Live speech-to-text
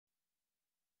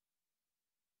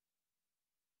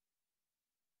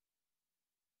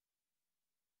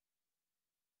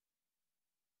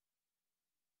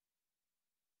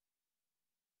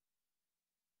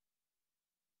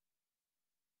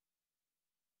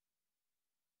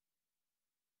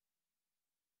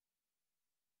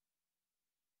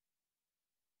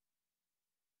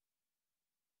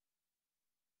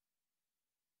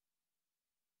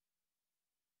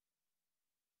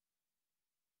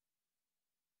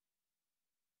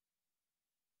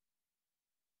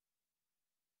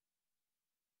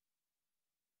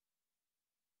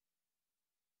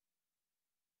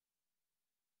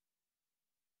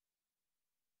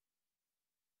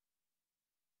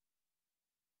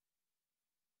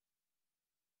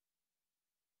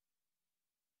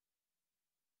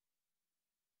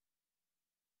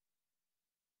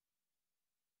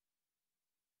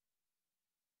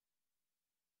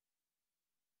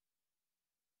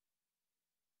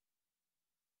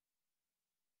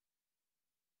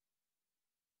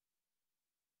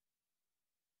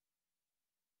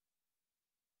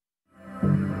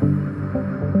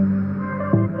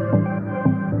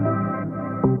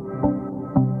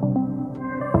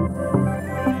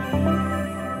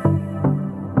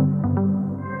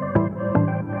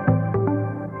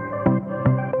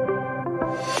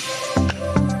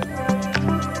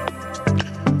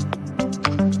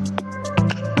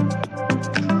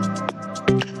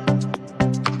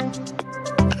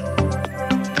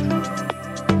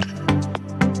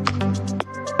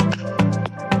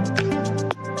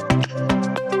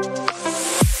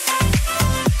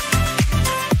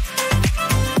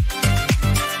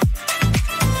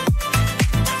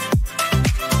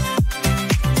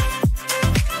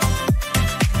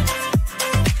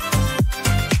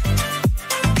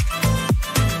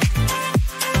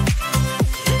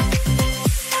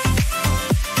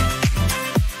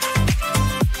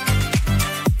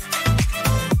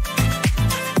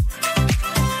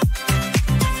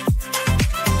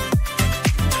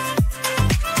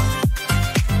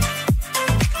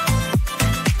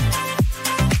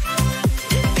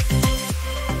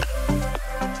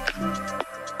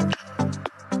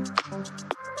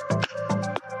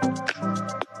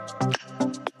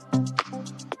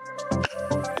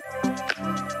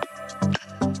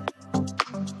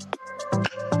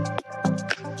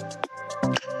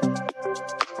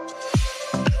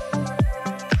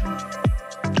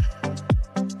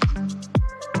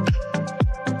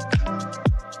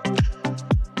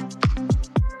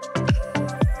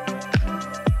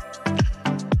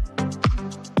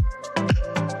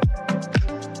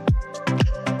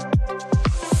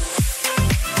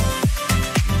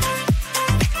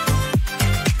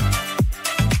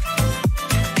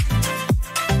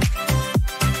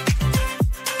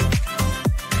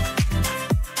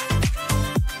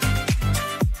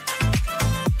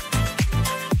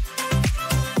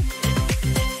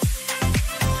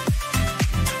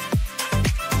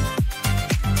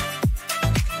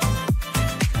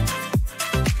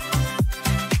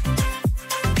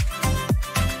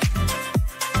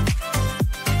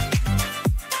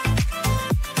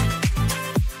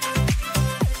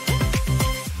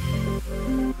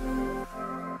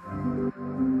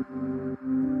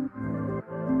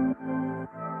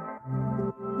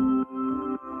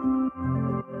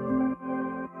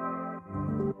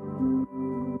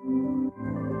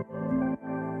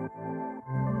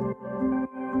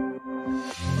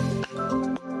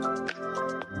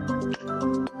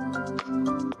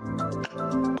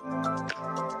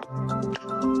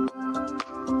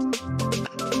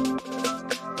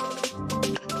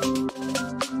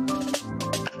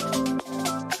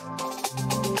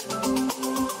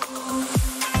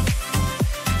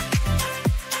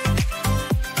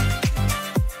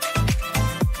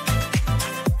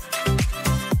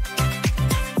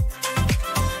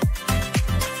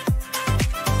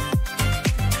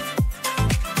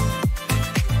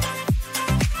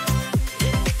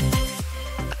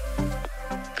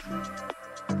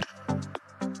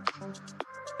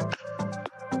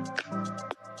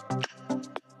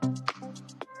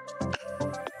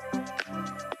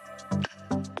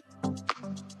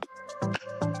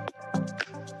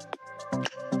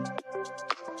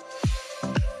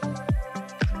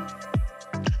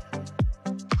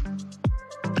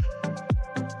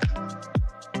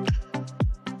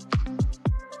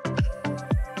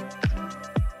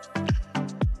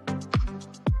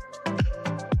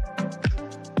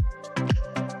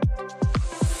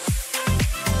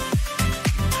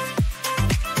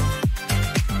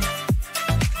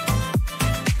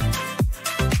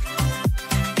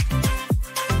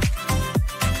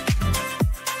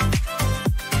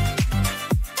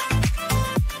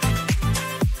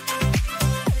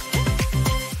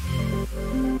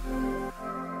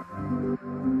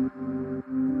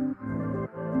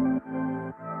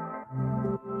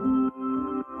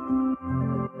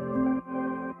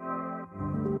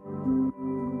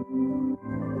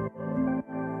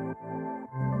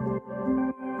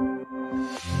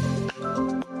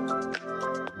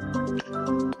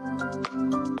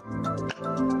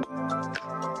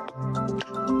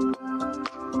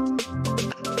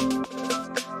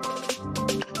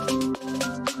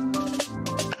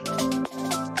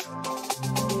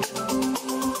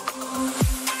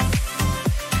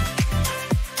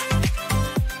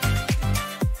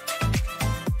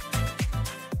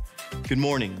Good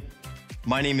morning.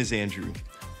 My name is Andrew.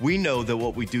 We know that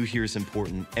what we do here is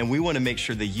important, and we want to make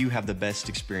sure that you have the best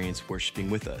experience worshiping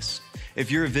with us. If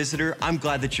you're a visitor, I'm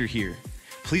glad that you're here.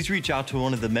 Please reach out to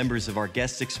one of the members of our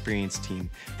guest experience team.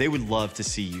 They would love to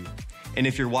see you. And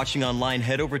if you're watching online,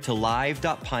 head over to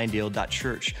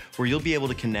live.pinedale.church, where you'll be able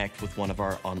to connect with one of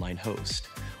our online hosts.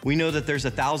 We know that there's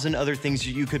 1,000 other things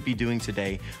that you could be doing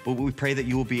today, but we pray that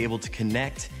you will be able to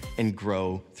connect and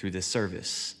grow through this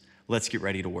service. Let's get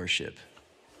ready to worship.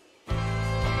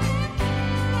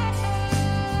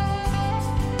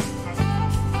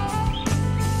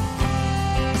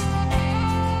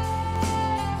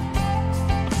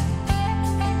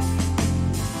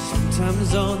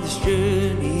 Sometimes on this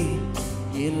journey,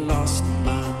 get lost in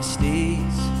my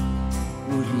mistakes.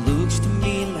 What looks to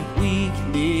me like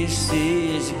weakness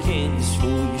is a canvas for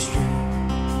your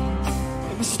strength.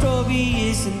 And my story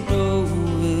isn't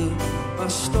over, my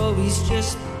story's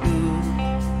just begun.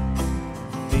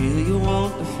 Failure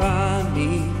won't define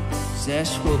me, 'cause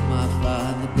that's what my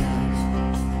Father does.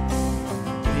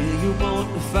 Failure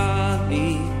won't define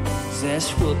me, 'cause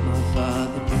that's what my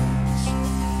Father does.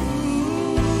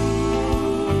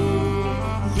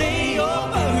 Lay your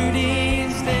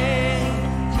burdens there.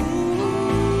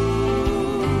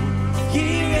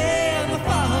 Here in the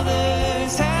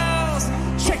Father's house,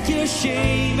 check your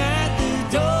shame at the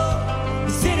door.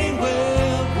 Is it ain't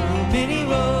welcome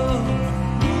anymore?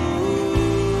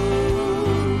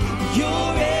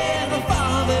 You're in the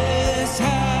Father's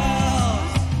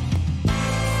house.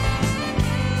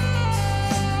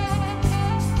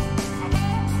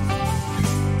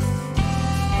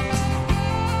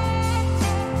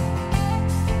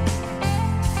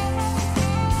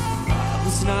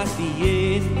 It's not the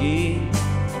end game,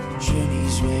 the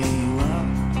journey's where you are.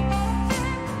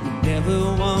 You never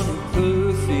wanted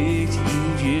perfect, you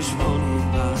just wanted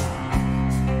mine.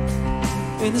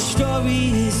 And the story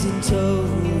isn't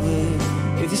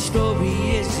over, if the story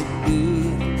isn't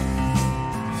good.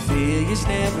 Failure's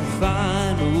never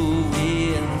final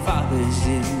when the Father's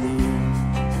in the room.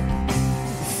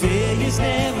 Failure's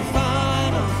never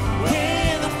final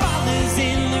when the Father's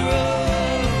in the room.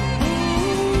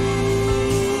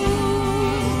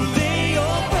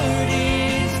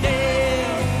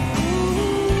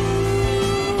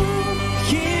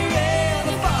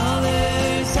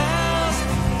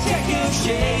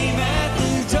 Shame at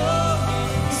the door,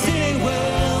 say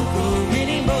welcome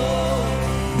anymore.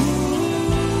 Ooh,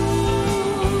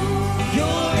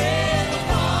 you're in the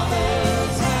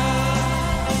Father's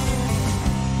house.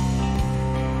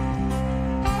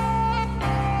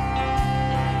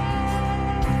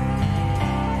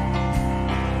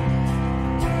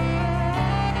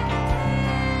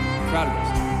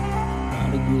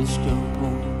 Prodigals come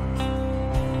home,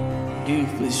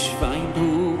 youthfulness find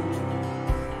hope.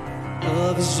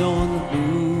 Love is on the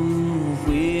move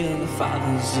when the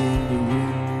Father's in the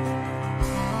room.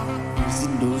 As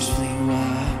the doors fling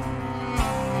wide,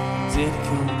 dead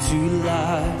come to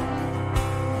life.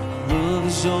 Love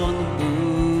is on the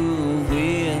move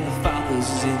when the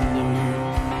Father's in the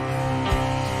room.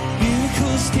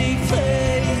 Miracles take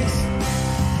place,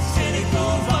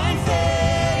 cynical find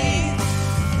faith.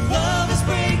 Love is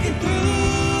breaking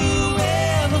through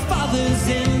when the Father's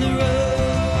in the room.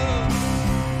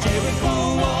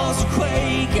 Walls are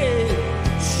quaking,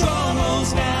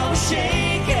 strongholds now are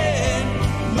shaking.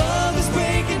 Love is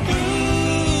breaking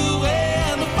through,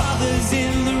 and the Father's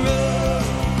in the room.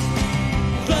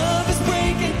 Love is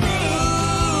breaking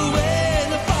through,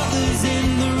 and the Father's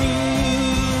in the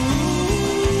room.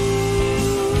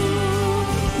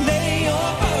 Lay your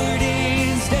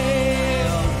burdens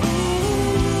down.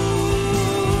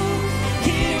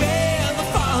 Here in the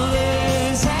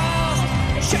Father's house,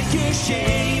 check your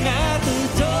shame out.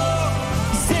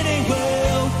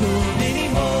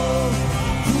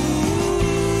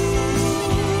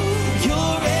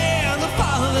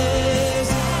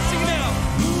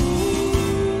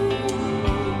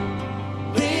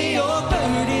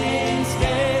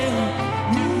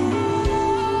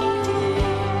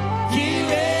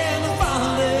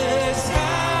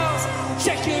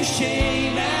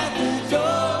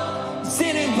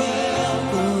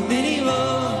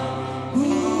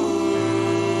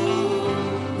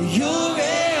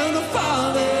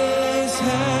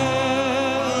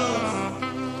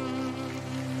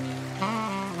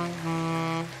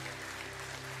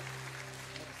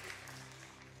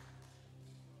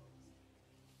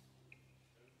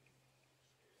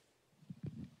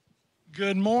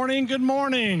 Good morning, good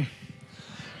morning.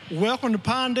 Welcome to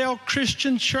Pinedale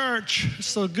Christian Church. It's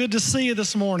so good to see you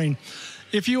this morning.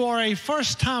 If you are a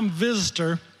first-time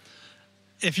visitor,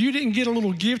 if you didn't get a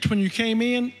little gift when you came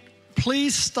in,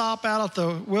 please stop out at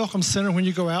the Welcome Center when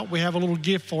you go out. We have a little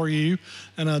gift for you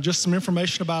and just some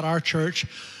information about our church.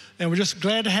 And we're just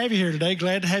glad to have you here today.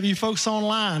 Glad to have you folks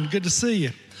online. Good to see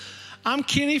you. I'm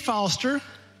Kenny Foster.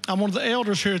 I'm one of the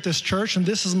elders here at this church, and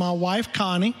this is my wife,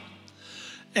 Connie.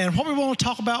 And what we want to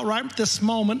talk about right at this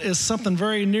moment is something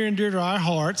very near and dear to our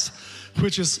hearts,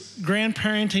 which is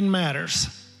grandparenting matters.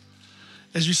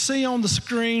 As you see on the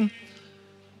screen,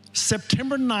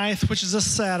 September 9th, which is a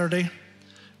Saturday,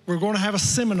 we're going to have a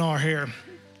seminar here,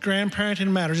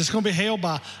 Grandparenting Matters. It's going to be held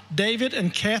by David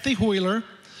and Kathy Wheeler.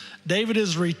 David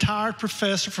is a retired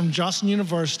professor from Johnson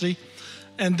University,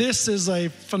 and this is a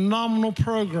phenomenal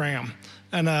program.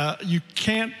 And you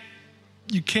can't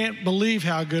believe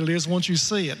how good it is once you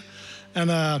see it. And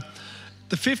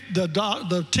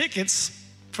the tickets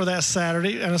for that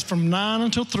Saturday, and it's from 9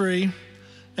 until 3,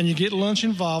 and you get lunch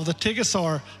involved. The tickets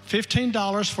are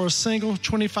 $15 for a single,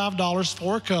 $25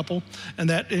 for a couple, and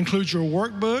that includes your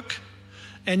workbook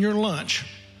and your lunch.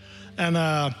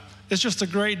 And it's just a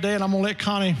great day, and I'm going to let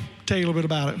Connie tell you a little bit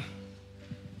about it.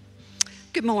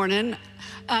 Good morning.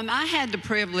 I had the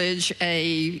privilege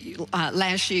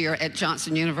last year at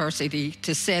Johnson University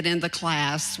to sit in the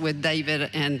class with David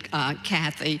and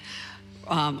Kathy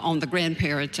on the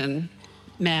grandparenting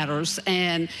matters,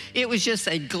 and it was just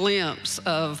a glimpse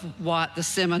of what the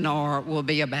seminar will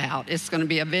be about. It's going to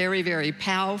be a very, very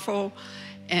powerful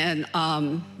and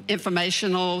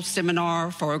informational seminar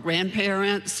for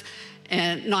grandparents,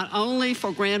 and not only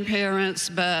for grandparents,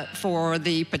 but for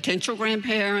the potential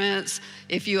grandparents.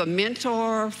 If you're a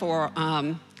mentor for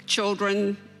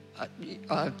children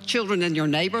in your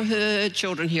neighborhood,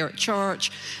 children here at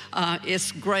church,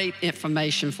 it's great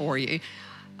information for you.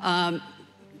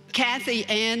 Kathy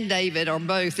and David are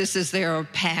both, this is their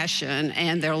passion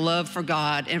and their love for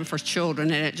God and for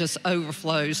children, and it just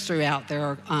overflows throughout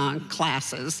their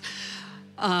classes.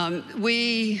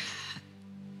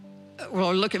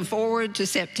 We're looking forward to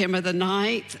September the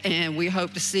 9th, and we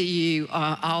hope to see you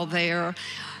all there.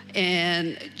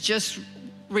 And just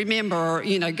remember,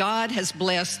 God has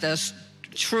blessed us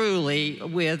truly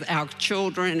with our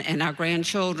children and our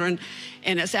grandchildren,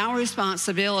 and it's our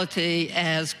responsibility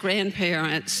as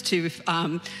grandparents to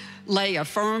lay a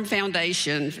firm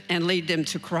foundation and lead them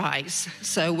to Christ.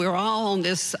 So we're all on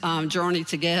this journey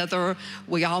together.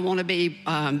 We all want to be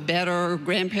better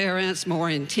grandparents, more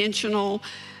intentional.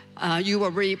 You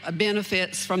will reap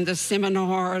benefits from this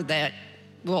seminar that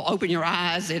will open your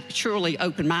eyes. It truly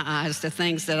opened my eyes to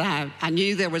things that I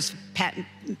knew there was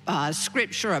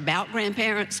scripture about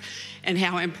grandparents and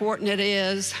how important it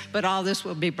is, but all this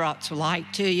will be brought to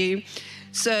light to you.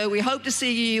 So we hope to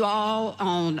see you all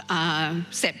on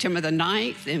September the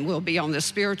 9th, and we'll be on the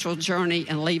spiritual journey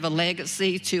and leave a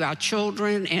legacy to our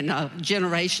children and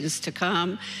generations to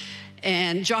come.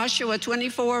 And Joshua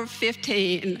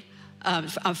 24:15,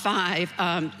 5,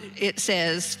 it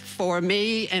says, "For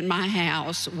me and my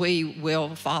house, we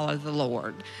will follow the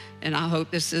Lord." And I hope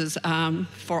this is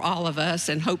for all of us,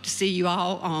 and hope to see you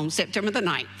all on September the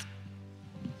 9th.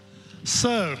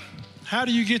 So, how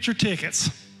do you get your tickets?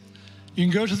 You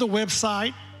can go to the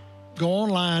website, go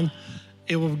online.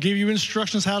 It will give you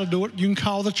instructions how to do it. You can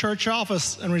call the church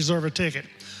office and reserve a ticket.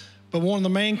 But one of the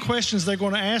main questions they're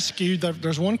going to ask you,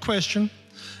 there's one question,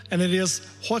 and it is,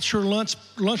 what's your lunch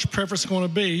preference going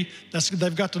to be?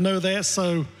 They've got to know that,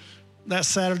 so that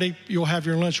Saturday you'll have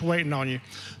your lunch waiting on you.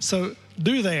 So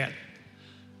do that.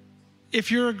 If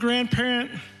you're a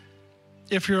grandparent,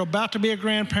 if you're about to be a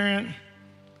grandparent,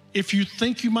 if you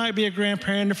think you might be a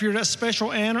grandparent, if you're that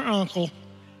special aunt or uncle,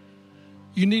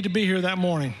 you need to be here that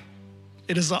morning.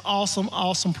 It is an awesome,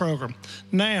 awesome program.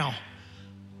 Now,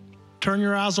 turn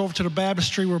your eyes over to the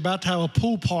baptistry. We're about to have a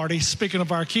pool party, speaking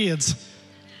of our kids.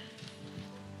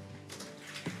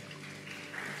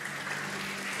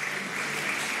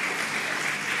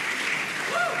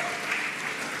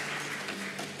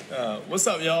 What's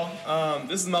up, y'all?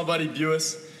 This is my buddy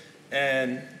Buis,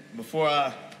 and before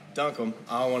I dunk him,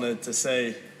 I wanted to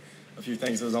say a few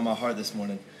things that was on my heart this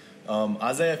morning.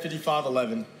 Isaiah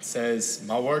 55:11 says,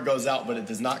 "My word goes out, but it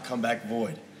does not come back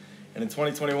void." And in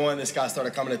 2021, this guy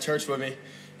started coming to church with me.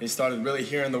 He started really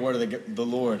hearing the word of the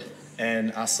Lord,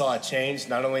 and I saw a change,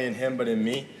 not only in him, but in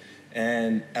me.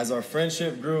 And as our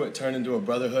friendship grew, it turned into a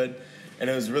brotherhood, and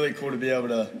it was really cool to be able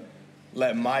to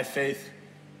let my faith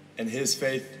and his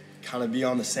faith kind of be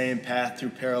on the same path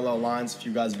through parallel lines. If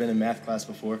you guys have been in math class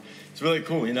before, it's really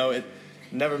cool. It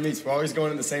never meets. We're always going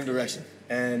in the same direction.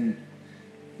 And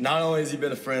not only has he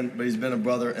been a friend, but he's been a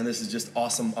brother, and this is just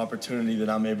awesome opportunity that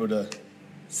I'm able to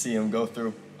see him go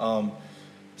through.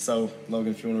 So,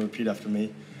 Logan, if you want to repeat after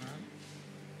me.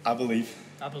 I believe.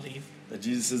 that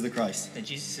Jesus is the Christ, that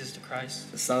Jesus is the Christ,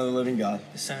 the Son of the living God.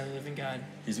 the Son of the living God.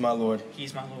 He's my Lord,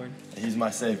 He's my Lord, and He's my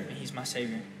Savior. and He's my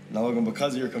Savior. Now, Logan,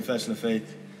 because of your confession of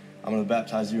faith, I'm going to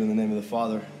baptize you in the name of the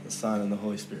Father, the Son, and the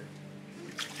Holy Spirit.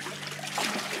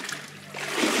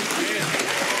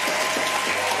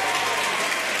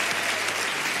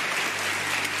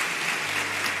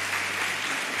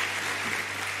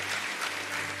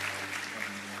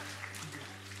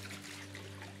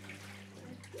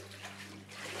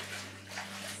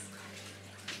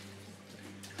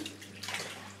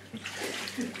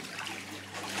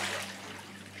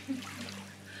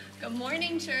 Good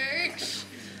morning, church.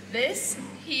 This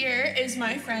here is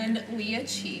my friend Leah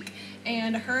Cheek,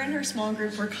 and her small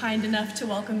group were kind enough to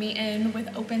welcome me in with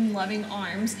open, loving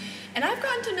arms. And I've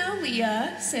gotten to know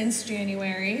Leah since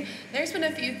January. There's been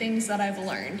a few things that I've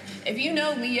learned. If you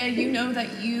know Leah, you know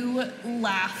that you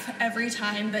laugh every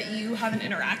time that you have an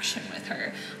interaction with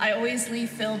her. I always leave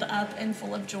filled up and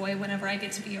full of joy whenever I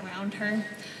get to be around her.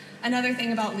 Another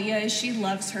thing about Leah is she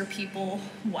loves her people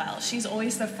well. She's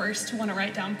always the first to want to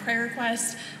write down prayer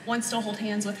requests, wants to hold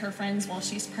hands with her friends while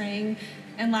she's praying.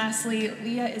 And lastly,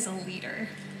 Leah is a leader.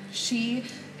 She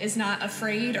is not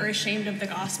afraid or ashamed of the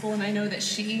gospel, and I know that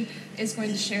she is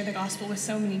going to share the gospel with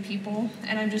so many people,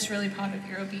 and I'm just really proud of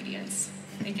your obedience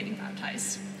in getting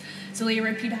baptized. So Leah,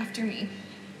 repeat after me.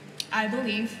 I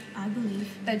believe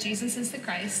that Jesus is the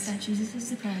Christ,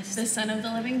 the Son of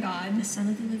the living God.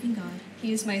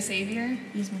 He is my Savior, and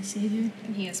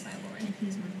He is my Lord.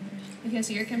 Because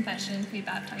of your confession, we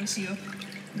baptize you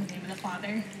in the name of the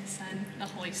Father, the Son, and the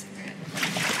Holy Spirit.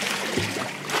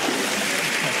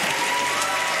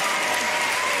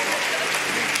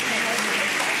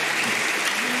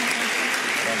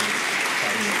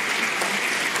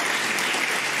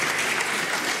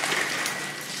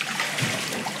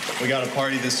 We got a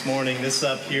party this morning. This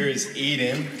up here is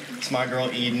Eden. It's my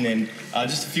girl Eden, and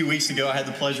just a few weeks ago I had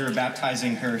the pleasure of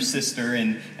baptizing her sister,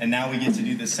 and now we get to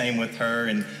do the same with her.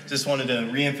 And just wanted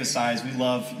to reemphasize, we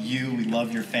love you, we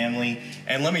love your family.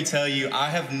 And let me tell you, I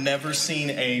have never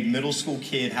seen a middle school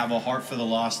kid have a heart for the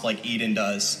lost like Eden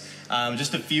does.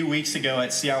 Just a few weeks ago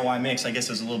at CRY Mix, I guess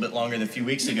it was a little bit longer than a few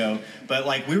weeks ago, but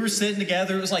like we were sitting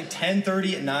together, it was like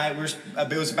 10:30 at night,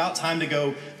 it was about time to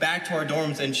go back to our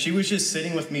dorms, and she was just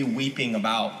sitting with me weeping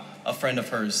about a friend of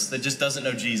hers that just doesn't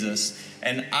know Jesus.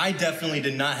 And I definitely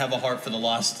did not have a heart for the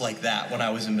lost like that when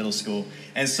I was in middle school.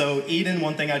 And so Eden,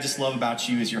 one thing I just love about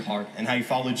you is your heart and how you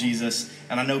follow Jesus.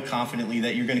 And I know confidently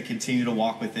that you're going to continue to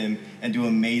walk with him and do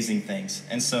amazing things.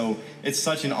 And so it's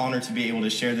such an honor to be able to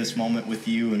share this moment with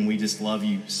you, and we just love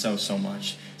you so, so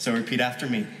much. So repeat after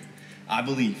me. I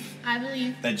believe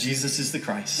that Jesus is the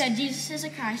Christ,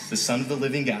 the Son of the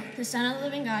living God.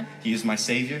 He is my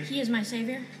Savior, and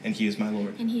He is my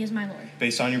Lord.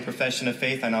 Based on your profession of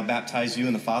faith, I now baptize you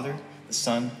in the Father, the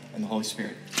Son, and the Holy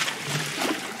Spirit.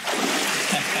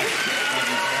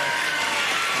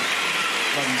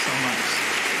 Love you so much.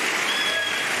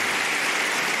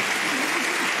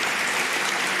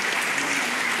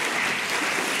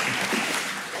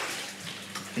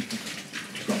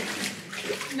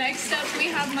 Next up, we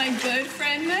have my good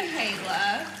friend,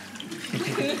 Mahala.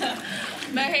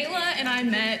 Mahala and I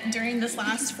met during this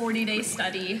last 40-day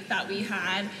study that we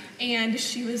had, and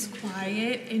she was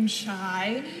quiet and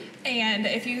shy. And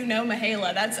if you know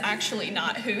Mahala, that's actually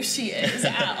not who she is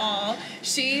at all.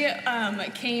 She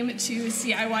came to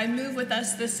CIY Move with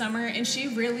us this summer, and she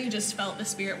really just felt the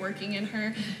Spirit working in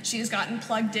her. She's gotten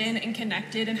plugged in and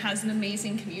connected and has an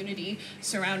amazing community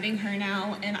surrounding her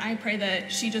now. And I pray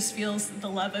that she just feels the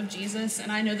love of Jesus,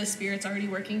 and I know the Spirit's already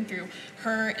working through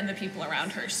her and the people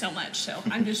around her so much. So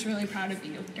I'm just really proud of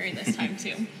you during this time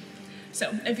too. So,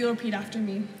 if you'll repeat after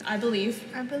me, I believe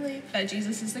that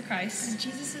Jesus is the Christ,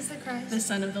 the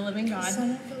Son of the living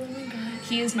God.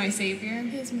 He is my Savior, and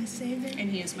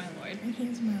He is my Lord.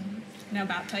 Now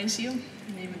baptize you in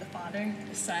the name of the Father,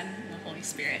 the Son, and the Holy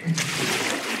Spirit.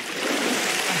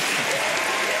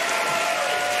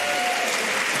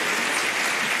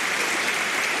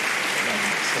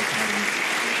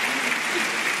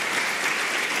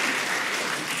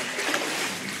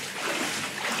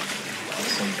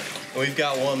 We've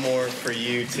got one more for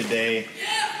you today.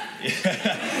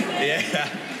 Yeah.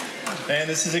 Man,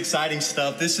 this is exciting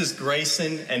stuff. This is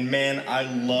Grayson, and man, I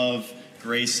love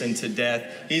Grayson to death.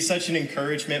 He's such an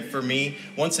encouragement for me.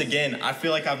 Once again, I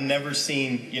feel like I've never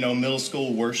seen, middle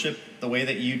school worship the way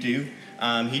that you do.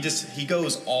 He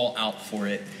goes all out for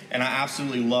it. And I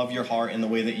absolutely love your heart and the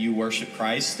way that you worship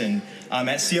Christ. And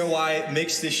at CRY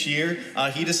Mix this year,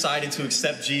 he decided to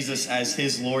accept Jesus as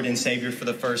his Lord and Savior for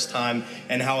the first time,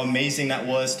 and how amazing that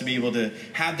was to be able to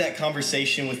have that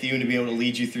conversation with you and to be able to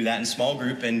lead you through that in small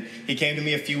group. And he came to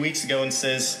me a few weeks ago and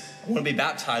says, I want to be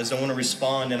baptized, I want to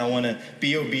respond, and I want to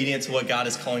be obedient to what God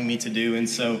is calling me to do. And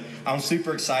so I'm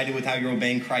super excited with how you're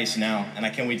obeying Christ now, and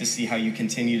I can't wait to see how you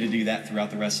continue to do that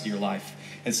throughout the rest of your life.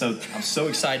 And so I'm so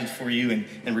excited for you,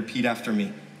 and repeat after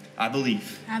me. I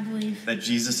believe that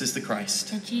Jesus is the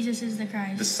Christ,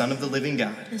 the Son of the living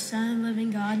God.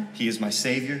 He is my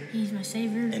Savior,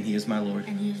 and He is my Lord.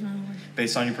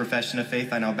 Based on your profession of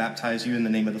faith, I now baptize you in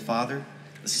the name of the Father,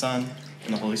 the Son,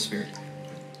 and the Holy Spirit.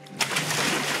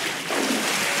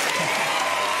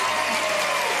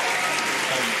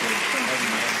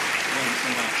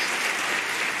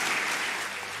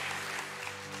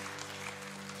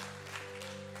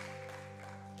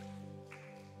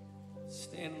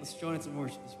 Stand, let's join in some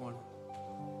worship this morning.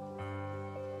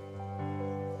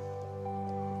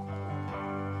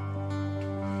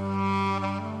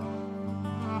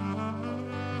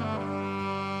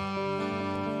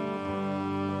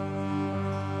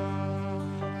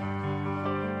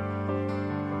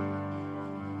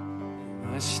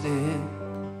 I stand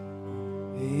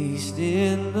based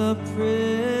in the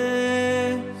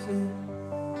presence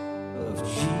of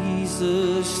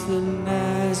Jesus the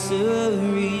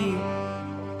Nazarene,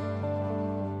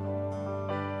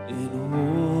 and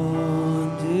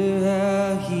wonder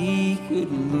how He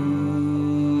could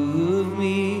love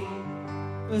me,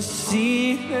 a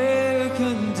sinner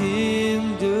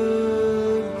condemned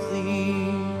earthly.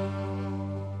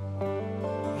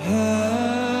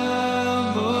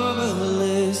 How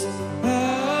marvelous,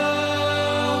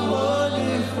 how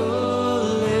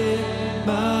wonderful, and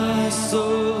my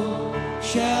soul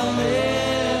shall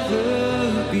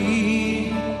never be.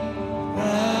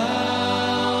 How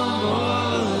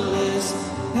marvelous,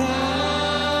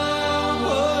 how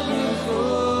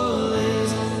wonderful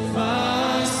is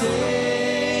my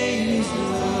Savior's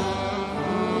love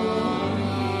for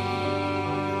me.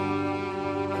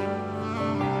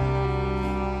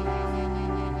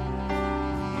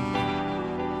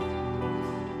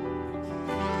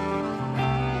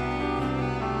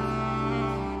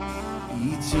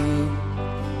 He took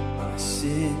my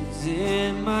sins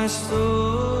and my sorrows,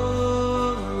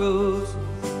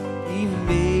 He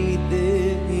made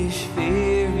them His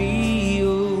very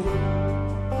own.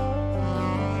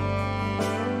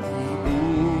 He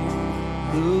bore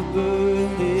the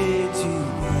burden to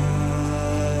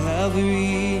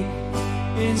Calvary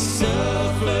and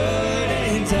suffered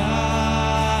and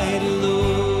died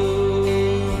alone.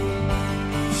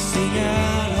 Sing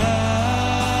out, how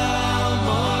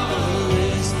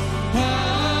marvelous, how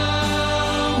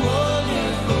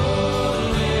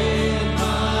wonderful, and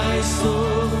my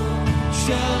soul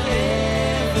shall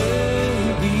ever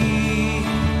be.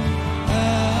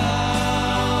 How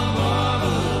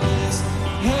marvelous,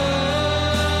 how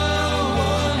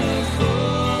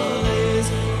wonderful is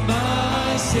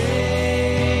my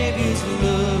Savior's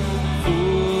love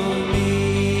for me.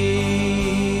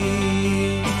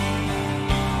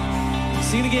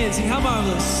 Sing it again, sing how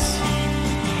marvelous.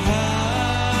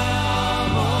 How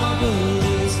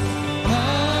marvelous,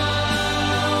 how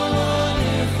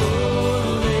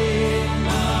wonderful, and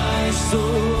my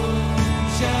soul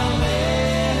shall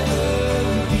ever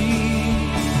be.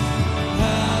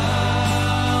 How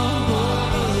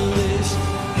marvelous,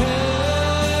 how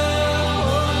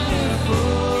wonderful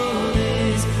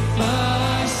is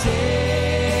my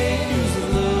Savior's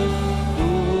love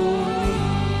for me.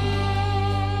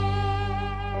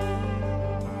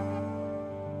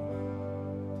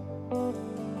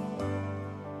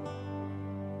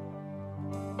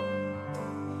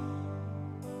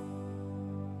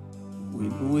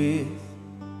 When with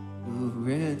the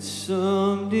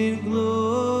ransomed in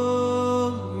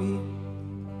glory,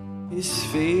 His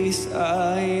face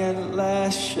I at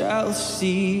last shall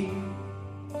see,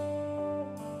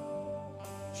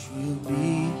 'twill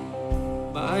be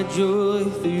my joy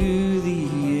through the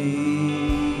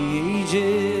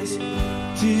ages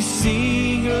to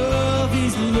sing of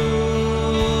His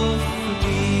love for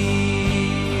me.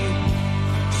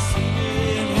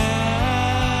 Singing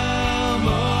how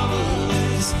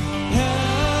marvelous,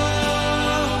 how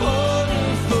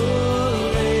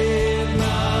wonderful, and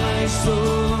my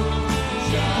soul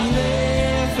shall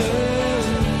never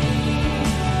be.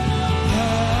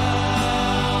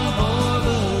 How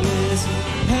marvelous,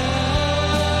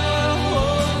 how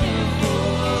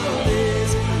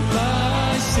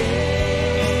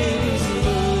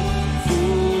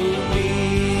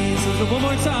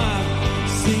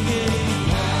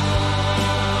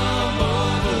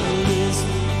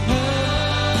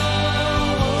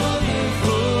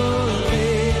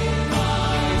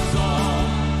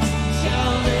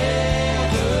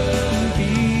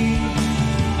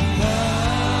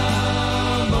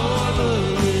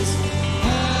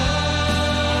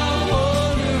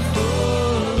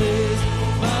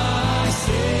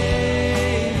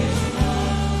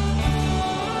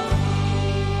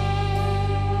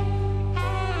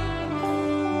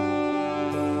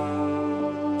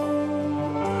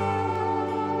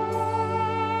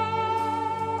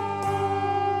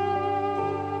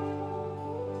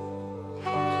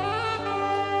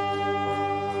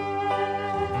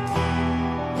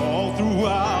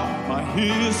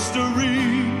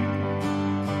history.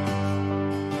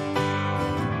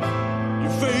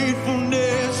 Your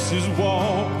faithfulness is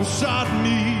walked beside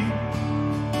me.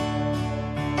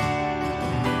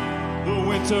 The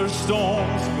winter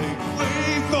storms make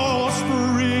way for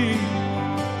spring.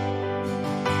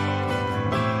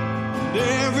 And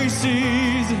every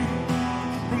season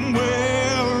from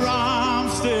where I'm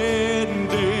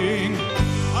standing,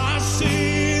 I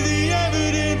see the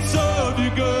evidence of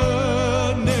your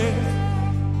goodness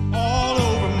all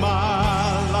over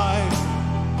my life,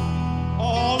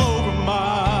 all over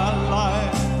my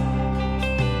life.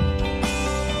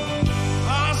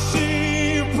 I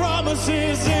see your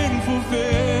promises in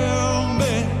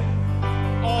fulfillment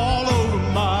all over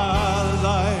my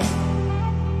life,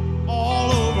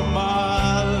 all over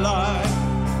my life.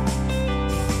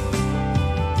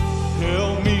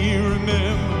 Help me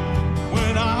remember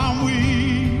when I'm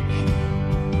weak.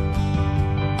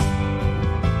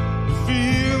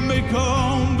 Fear may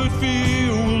come, but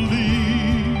fear will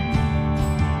leave.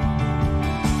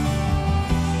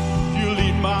 You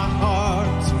lead my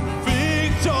heart to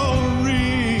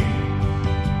victory.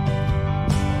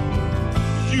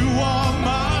 You are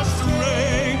my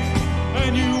strength,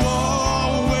 and you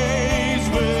always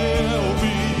will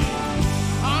be.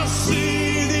 I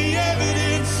see the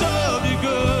evidence of your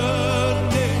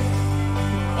goodness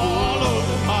all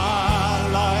over my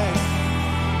life,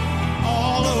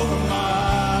 all over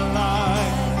my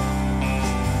life.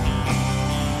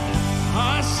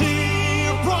 I see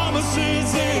your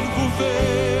promises in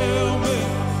fulfillment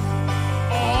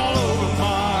all over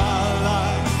my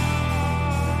life,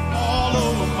 all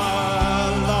over my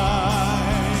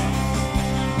life.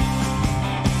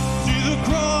 See the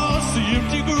cross, the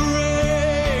empty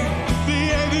grave, the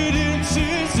evidence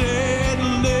is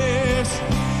endless.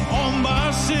 All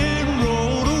my sin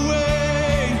rolled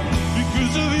away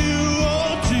because of you,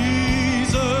 oh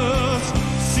Jesus.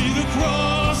 See the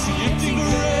cross, the empty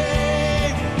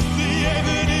grave, the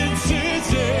evidence is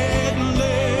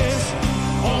endless.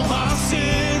 All my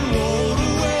sin rolled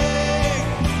away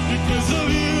because of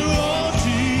you, oh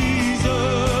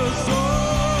Jesus. Oh,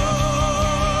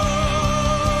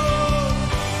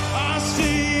 I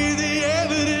see the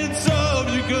evidence of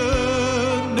your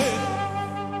goodness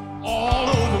all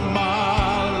over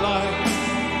my life,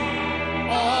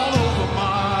 all over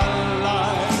my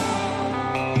life.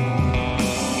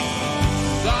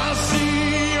 I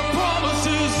see your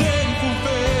promises in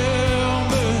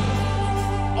fulfillment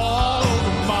all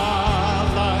over my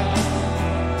life,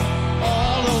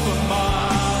 all over my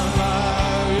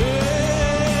life. Yeah,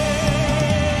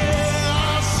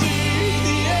 I see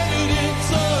the evidence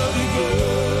of your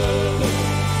goodness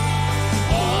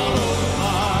all over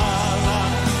my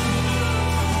life,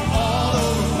 all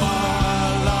over my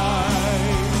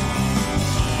life.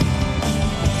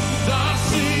 I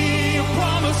see your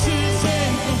promises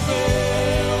in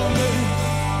fulfillment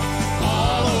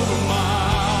all over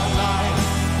my life,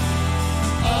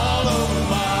 all over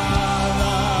my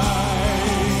life.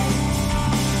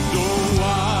 Though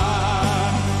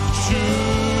why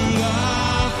should I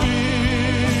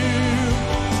fear?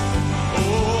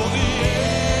 Oh, the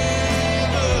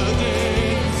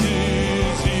evidence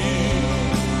is here.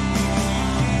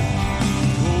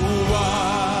 Oh, why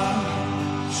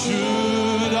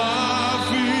should I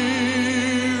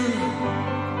fear?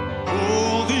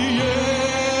 Oh, the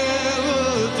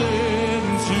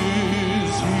evidence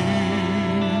is here.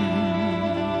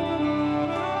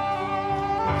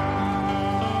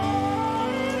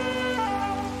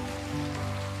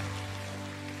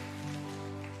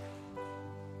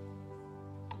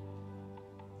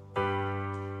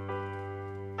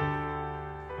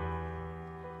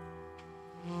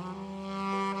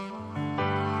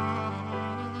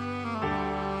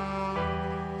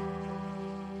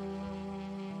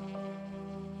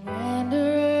 And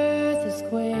earth has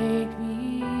quaked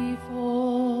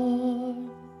before,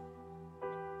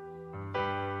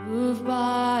 moved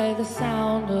by the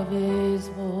sound of his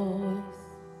voice,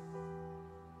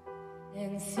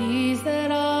 and seas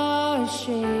that are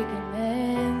shaken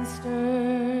and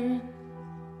stirred,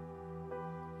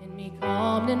 and be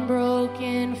calmed and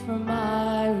broken from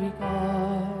my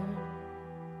regard.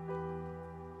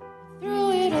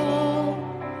 Through it all,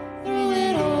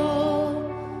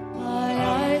 my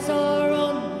eyes are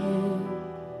on you.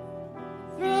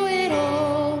 Through it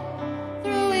all,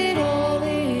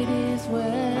 it is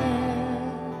well.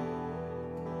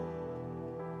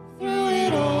 Through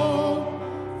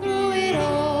it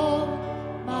all,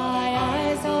 my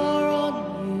eyes are on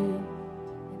you,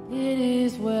 and it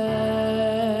is well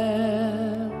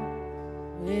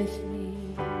with me.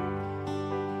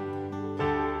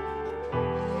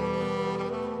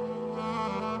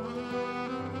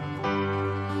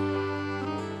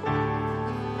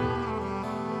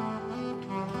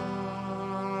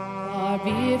 Far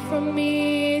be it from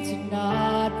me to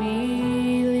not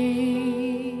believe,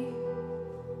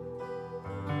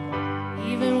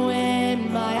 even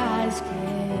when my eyes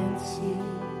can't see.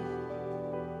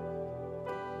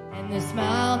 And this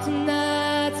mountain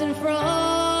that's in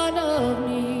front of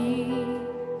me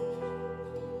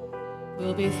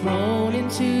will be thrown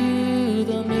into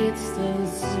the midst of the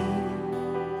sea.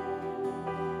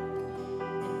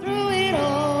 And through it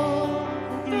all,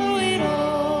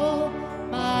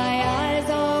 my eyes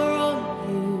are on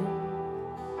you.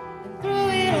 And through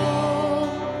it all,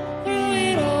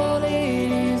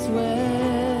 it is well.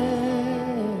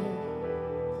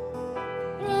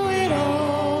 Through it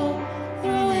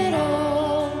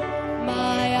all,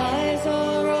 my eyes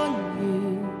are on you,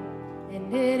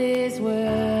 and it is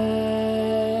well.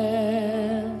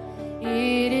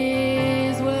 It is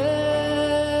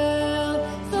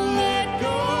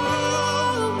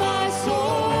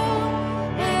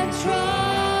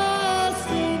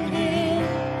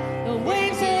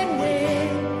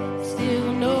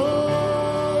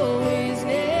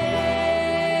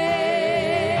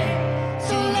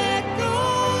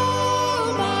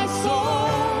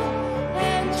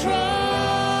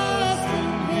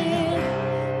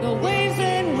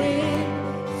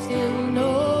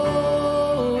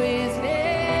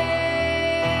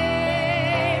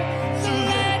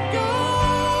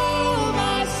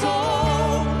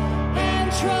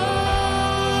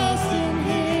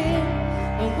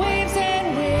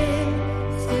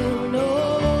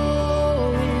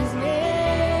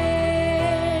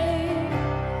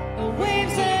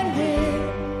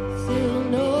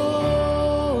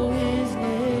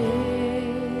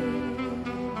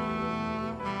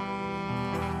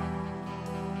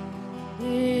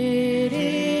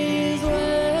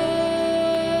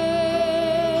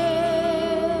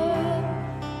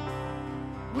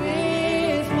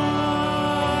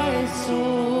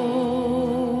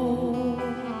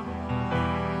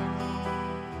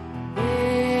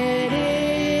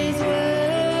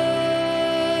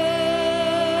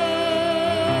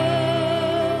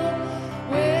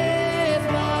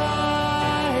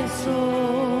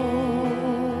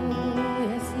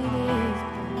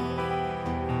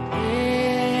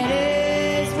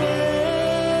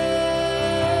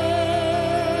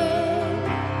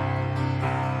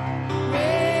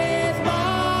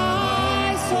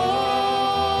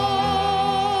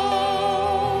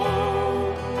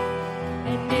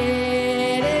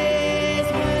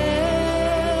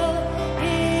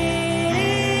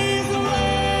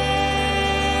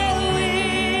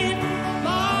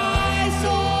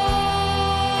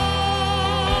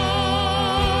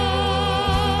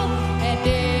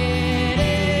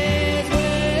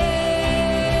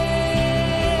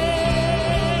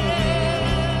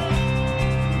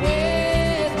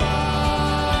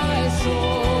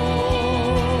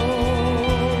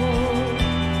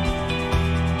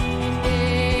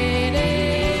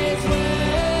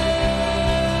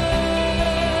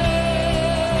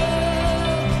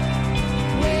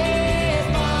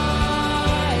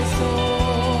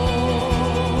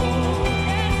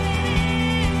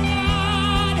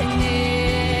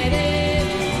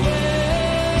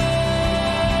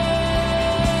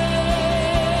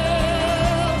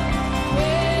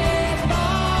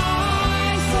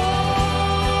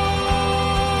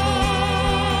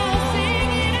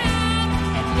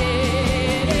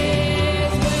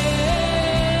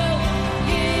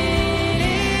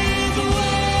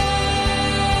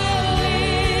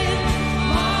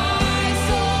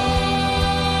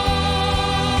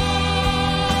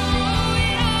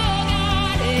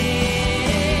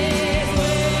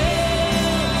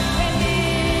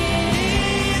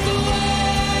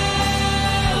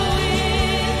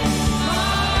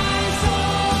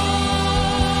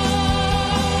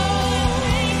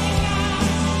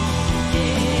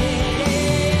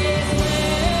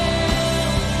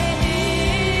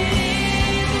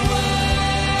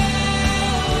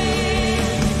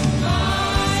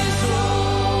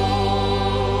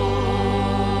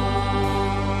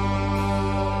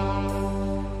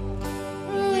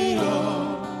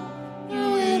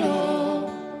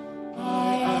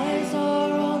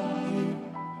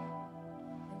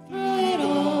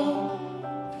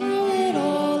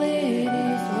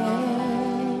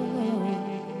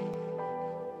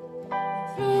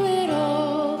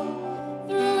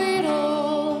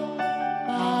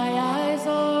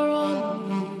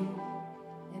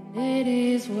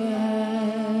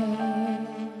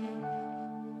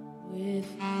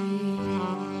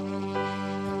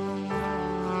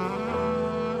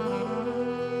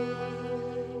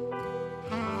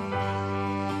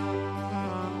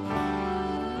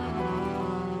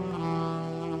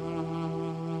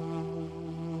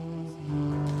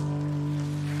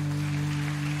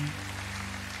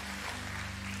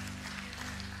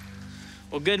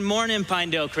Well, good morning,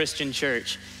 Pinedale Christian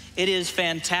Church. It is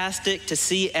fantastic to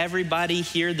see everybody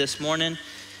here this morning,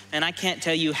 and I can't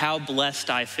tell you how blessed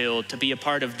I feel to be a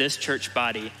part of this church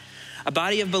body, a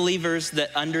body of believers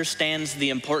that understands the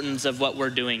importance of what we're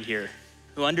doing here,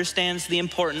 who understands the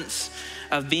importance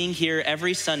of being here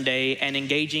every Sunday and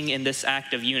engaging in this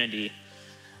act of unity.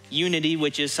 Unity,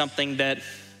 which is something that,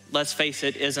 let's face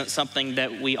it, isn't something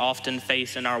that we often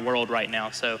face in our world right now.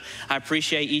 So I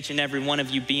appreciate each and every one of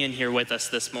you being here with us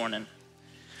this morning.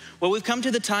 Well, we've come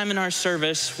to the time in our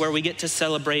service where we get to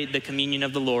celebrate the communion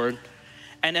of the Lord.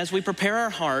 And as we prepare our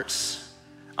hearts,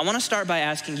 I want to start by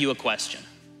asking you a question.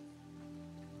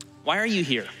 Why are you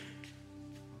here?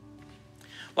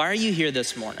 Why are you here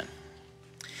this morning?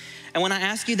 And when I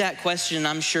ask you that question,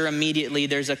 I'm sure immediately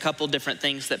there's a couple different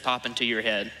things that pop into your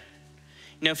head.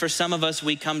 You know, for some of us,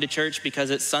 we come to church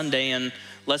because it's Sunday, and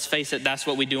let's face it, that's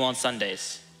what we do on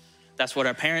Sundays. That's what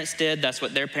our parents did, that's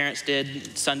what their parents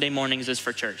did. Sunday mornings is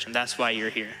for church, and that's why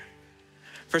you're here.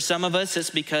 For some of us,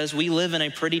 it's because we live in a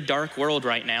pretty dark world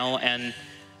right now, and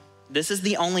this is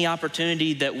the only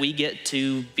opportunity that we get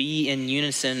to be in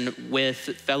unison with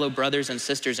fellow brothers and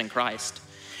sisters in Christ.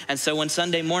 And so when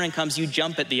Sunday morning comes, you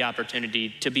jump at the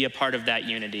opportunity to be a part of that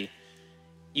unity.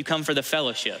 You come for the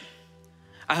fellowship.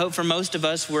 I hope for most of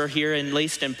us, we're here at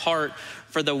least in part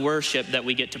for the worship that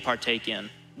we get to partake in,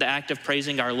 the act of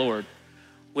praising our Lord.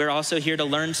 We're also here to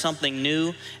learn something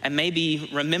new and maybe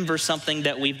remember something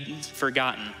that we've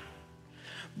forgotten.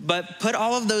 But put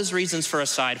all of those reasons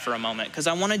aside for a moment, because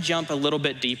I want to jump a little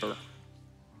bit deeper.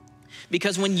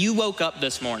 Because when you woke up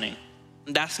this morning,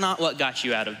 that's not what got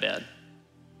you out of bed.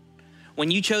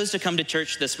 When you chose to come to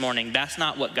church this morning, that's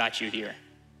not what got you here.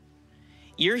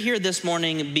 You're here this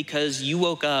morning because you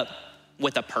woke up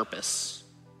with a purpose.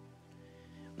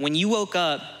 When you woke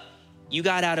up, you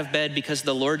got out of bed because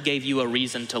the Lord gave you a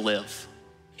reason to live.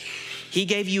 He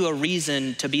gave you a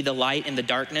reason to be the light in the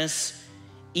darkness,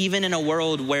 even in a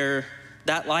world where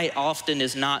that light often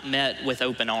is not met with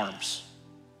open arms.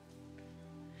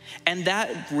 And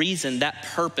that reason, that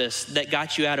purpose that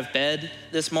got you out of bed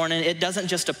this morning, it doesn't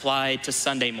just apply to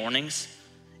Sunday mornings.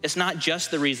 It's not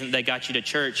just the reason that got you to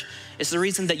church. It's the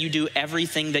reason that you do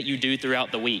everything that you do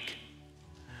throughout the week.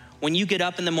 When you get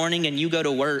up in the morning and you go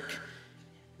to work,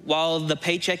 while the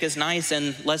paycheck is nice,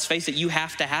 and let's face it, you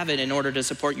have to have it in order to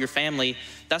support your family,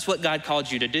 that's what God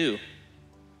called you to do.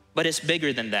 But it's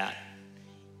bigger than that.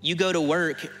 You go to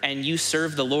work and you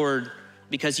serve the Lord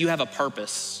because you have a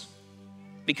purpose,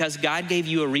 because God gave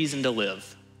you a reason to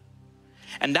live.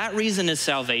 And that reason is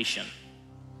salvation.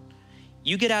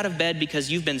 You get out of bed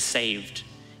because you've been saved.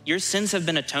 Your sins have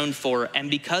been atoned for, and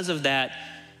because of that,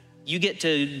 you get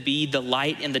to be the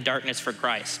light in the darkness for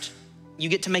Christ. You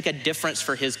get to make a difference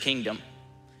for his kingdom.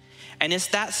 And it's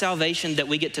that salvation that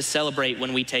we get to celebrate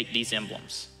when we take these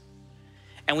emblems.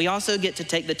 And we also get to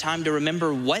take the time to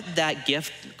remember what that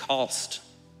gift cost.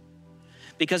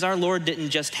 Because our Lord didn't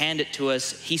just hand it to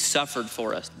us, he suffered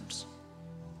for us.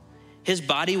 His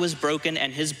body was broken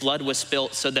and his blood was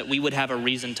spilt so that we would have a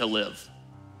reason to live.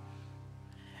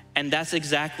 And that's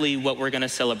exactly what we're gonna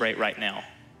celebrate right now.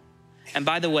 And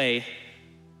by the way,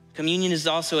 communion is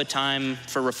also a time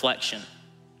for reflection,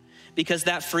 because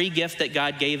that free gift that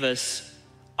God gave us,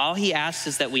 all he asks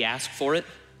is that we ask for it.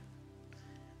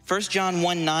 1 John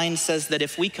 1:9 says that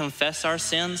if we confess our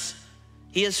sins,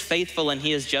 he is faithful and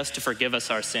he is just to forgive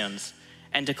us our sins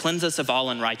and to cleanse us of all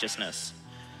unrighteousness.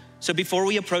 So before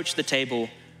we approach the table,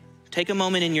 take a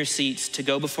moment in your seats to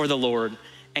go before the Lord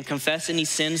and confess any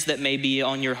sins that may be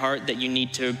on your heart that you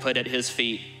need to put at his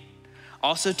feet.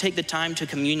 Also take the time to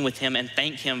commune with him and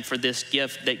thank him for this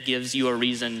gift that gives you a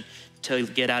reason to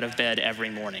get out of bed every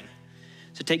morning.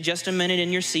 So take just a minute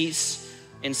in your seats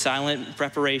in silent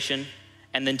preparation,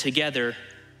 and then together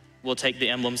we'll take the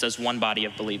emblems as one body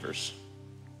of believers.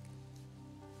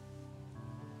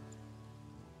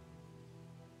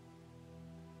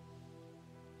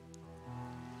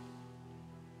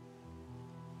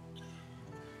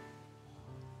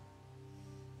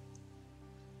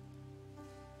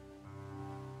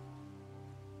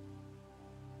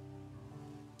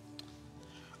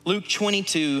 Luke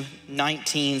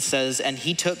 22:19 says, "And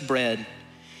he took bread,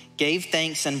 gave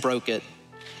thanks and broke it,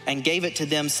 and gave it to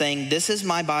them, saying, 'This is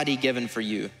my body given for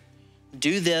you.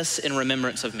 Do this in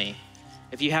remembrance of me.'"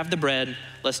 If you have the bread,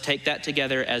 let's take that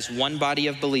together as one body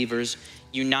of believers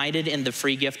united in the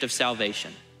free gift of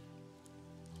salvation.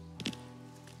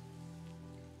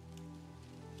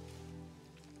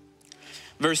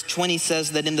 Verse 20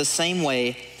 says that in the same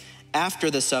way,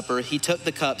 after the supper, he took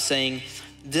the cup, saying,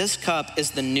 "This cup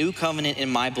is the new covenant in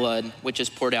my blood, which is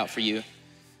poured out for you.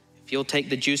 if you'll take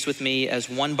the juice with me as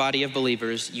one body of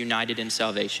believers united in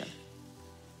salvation.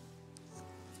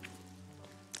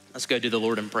 Let's go to the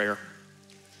Lord in prayer.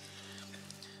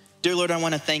 Dear Lord, I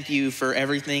want to thank you for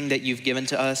everything that you've given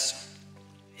to us,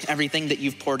 everything that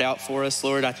you've poured out for us,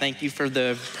 Lord. I thank you for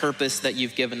the purpose that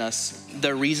you've given us,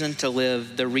 the reason to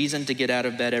live, the reason to get out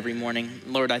of bed every morning.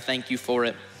 Lord, I thank you for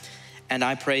it. And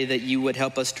I pray that you would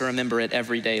help us to remember it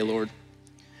every day, Lord.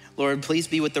 Lord, please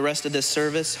be with the rest of this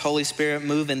service. Holy Spirit,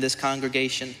 move in this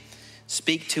congregation.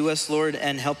 Speak to us, Lord,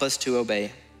 and help us to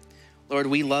obey. Lord,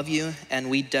 we love you and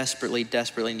we desperately,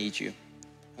 desperately need you.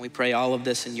 We pray all of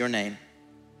this in your name.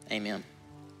 Amen.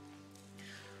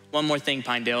 One more thing,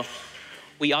 Pinedale.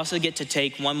 We also get to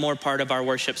take one more part of our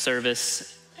worship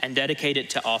service and dedicate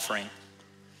it to offering.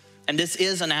 And this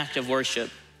is an act of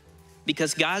worship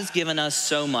because God's given us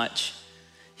so much.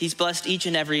 He's blessed each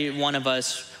and every one of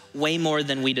us way more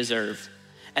than we deserve.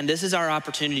 And this is our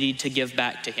opportunity to give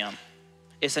back to him.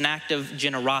 It's an act of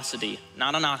generosity,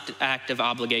 not an act of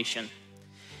obligation.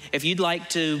 If you'd like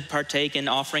to partake in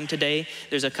offering today,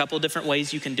 there's a couple different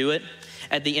ways you can do it.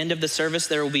 At the end of the service,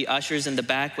 there will be ushers in the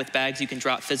back with bags. You can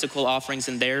drop physical offerings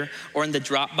in there or in the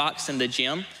drop box in the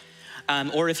gym.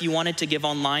 Or if you wanted to give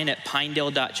online at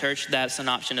pinedale.church, that's an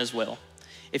option as well.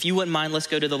 If you wouldn't mind, let's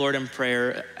go to the Lord in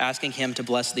prayer, asking him to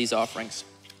bless these offerings.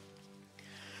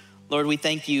 Lord, we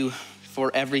thank you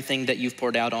for everything that you've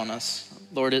poured out on us.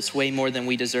 Lord, it's way more than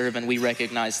we deserve, and we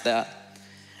recognize that.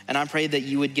 And I pray that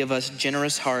you would give us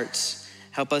generous hearts.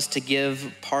 Help us to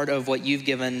give part of what you've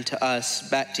given to us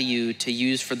back to you to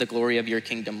use for the glory of your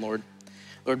kingdom, Lord.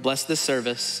 Lord, bless this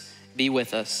service. Be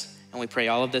with us. And we pray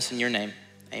all of this in your name.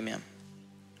 Amen.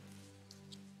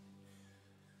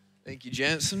 Thank you,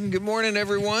 Jensen. Good morning,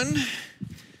 everyone.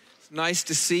 It's nice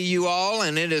to see you all,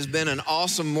 and it has been an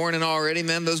awesome morning already,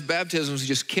 man. Those baptisms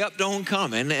just kept on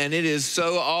coming, and it is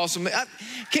so awesome. Look,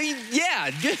 can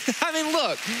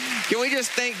we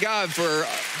just thank God for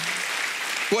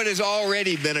what has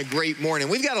already been a great morning.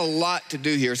 We've got a lot to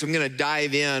do here, so I'm gonna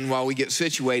dive in while we get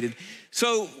situated.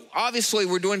 So obviously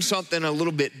we're doing something a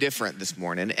little bit different this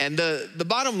morning. And the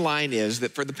bottom line is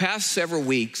that for the past several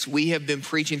weeks, we have been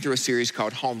preaching through a series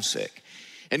called Homesick.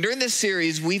 And during this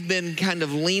series, we've been kind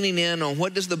of leaning in on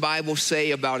what does the Bible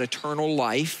say about eternal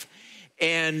life,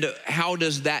 and how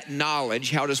does that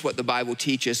knowledge, how does what the Bible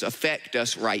teaches affect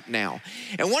us right now?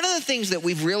 And one of the things that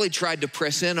we've really tried to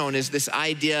press in on is this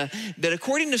idea that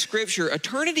according to Scripture,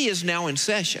 eternity is now in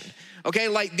session. Okay,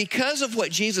 like because of what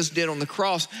Jesus did on the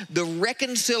cross, the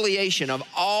reconciliation of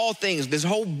all things, this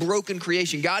whole broken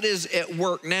creation, God is at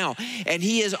work now, and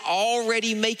he is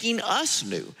already making us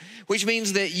new, which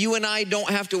means that you and I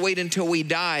don't have to wait until we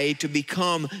die to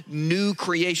become new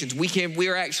creations. We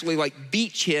are actually like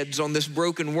beachheads on this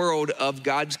broken world of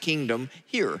God's kingdom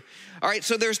here. All right,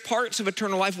 so there's parts of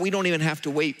eternal life we don't even have to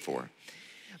wait for.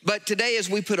 But today, as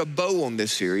we put a bow on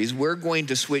this series, we're going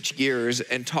to switch gears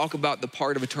and talk about the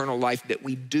part of eternal life that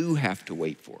we do have to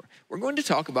wait for. We're going to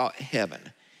talk about heaven.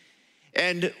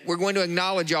 And we're going to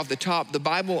acknowledge off the top, the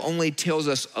Bible only tells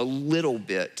us a little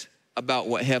bit about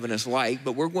what heaven is like,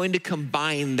 but we're going to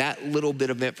combine that little bit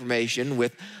of information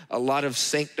with a lot of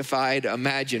sanctified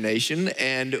imagination,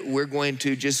 and we're going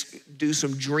to just do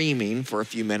some dreaming for a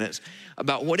few minutes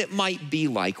about what it might be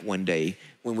like one day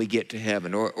when we get to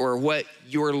heaven, or what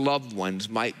your loved ones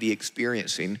might be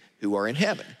experiencing who are in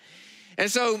heaven.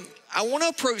 And so I want to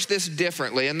approach this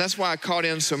differently, and that's why I called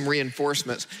in some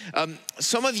reinforcements.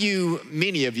 Some of you,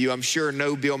 many of you, I'm sure,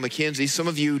 know Bill McKenzie. Some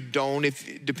of you don't,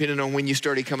 depending on when you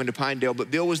started coming to Pinedale, but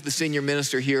Bill was the senior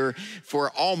minister here for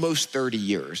almost 30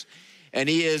 years. And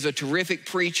he is a terrific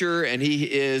preacher, and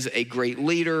he is a great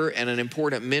leader and an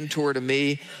important mentor to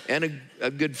me and a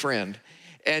good friend.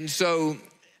 And so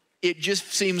it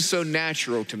just seems so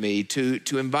natural to me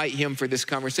to invite him for this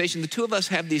conversation. The two of us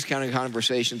have these kind of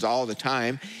conversations all the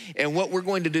time. And what we're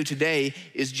going to do today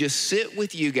is just sit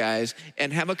with you guys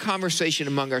and have a conversation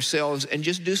among ourselves and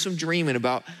just do some dreaming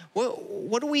about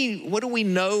what do we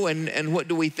know and what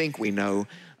do we think we know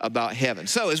about heaven.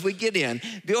 So as we get in,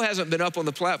 Bill hasn't been up on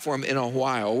the platform in a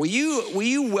while. Will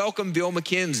you welcome Bill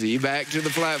McKenzie back to the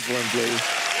platform, please?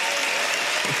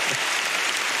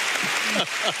 I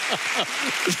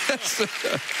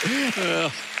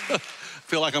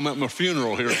feel like I'm at my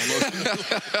funeral here.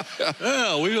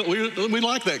 Yeah, we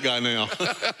like that guy now.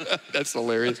 That's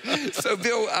hilarious. So,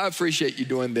 Bill, I appreciate you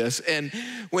doing this. And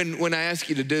when I ask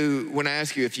you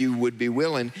if you would be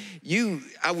willing,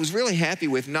 I was really happy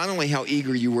with not only how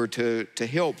eager you were to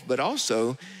help, but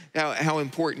also how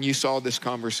important you saw this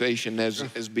conversation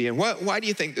as being. Why do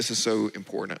you think this is so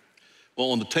important?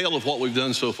 Well, on the tail of what we've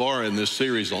done so far in this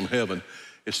series on heaven,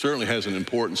 it certainly has an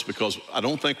importance, because I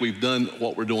don't think we've done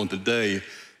what we're doing today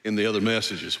in the other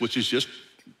messages, which is just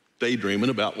daydreaming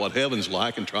about what heaven's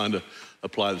like and trying to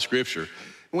apply the scripture.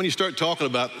 And when you start talking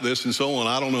about this and so on,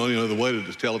 I don't know any other way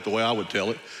to tell it the way I would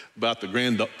tell it, about the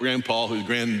grandpa whose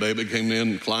grandbaby came in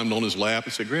and climbed on his lap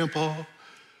and said, "Grandpa,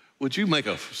 would you make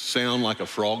a sound like a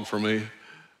frog for me?"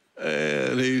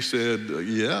 And he said,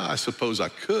 "Yeah, I suppose I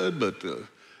could, but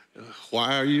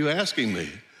why are you asking me?"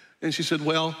 And she said,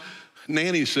 "Well,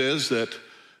 Nanny says that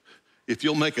if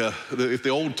the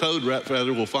old toad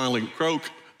rather will finally croak,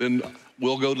 then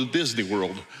we'll go to Disney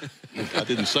World." I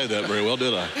didn't say that very well,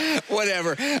 did I?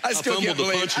 Whatever. I still can't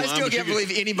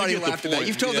believe anybody laughed at that.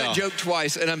 You've told that joke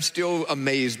twice, and I'm still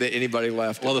amazed that anybody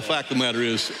laughed. Well, the fact of the matter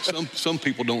is, some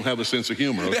people don't have a sense of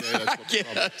humor. Okay,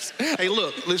 yes. Hey,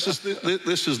 look, this is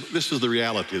the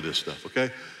reality of this stuff.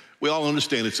 Okay, we all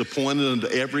understand it's appointed unto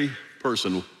every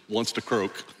person wants to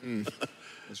croak, That's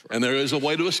right. and there is a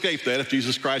way to escape that if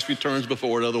Jesus Christ returns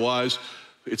before it. Otherwise,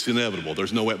 it's inevitable.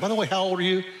 There's no way. By the way, how old are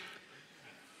you?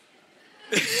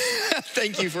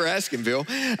 Thank you for asking, Bill.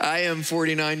 I am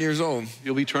 49 years old.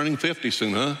 You'll be turning 50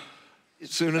 soon, huh?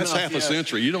 Soon That's enough, half a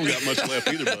century. You don't got much left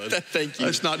either, bud. Thank you.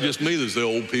 It's not just me that's the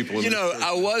old people. You know,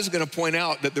 I was going to point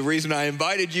out that the reason I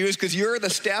invited you is because you're the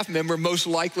staff member most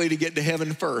likely to get to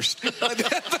heaven first. But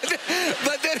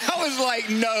then I was like,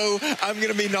 no, I'm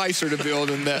going to be nicer to Bill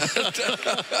than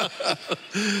that.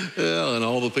 Yeah, and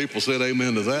all the people said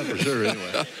amen to that for sure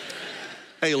anyway.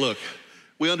 Hey, look,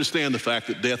 we understand the fact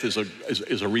that death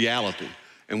is a reality,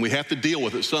 and we have to deal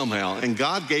with it somehow. And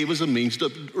God gave us a means to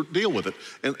deal with it.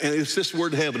 And it's this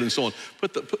word heaven and so on.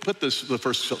 Put the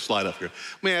first slide up here.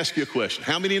 Let me ask you a question.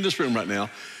 How many in this room right now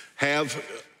have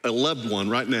a loved one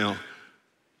right now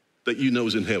that you know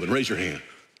is in heaven? Raise your hand.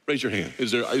 Raise your hand.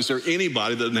 Is there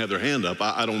anybody that doesn't have their hand up?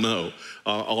 I don't know.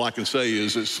 All I can say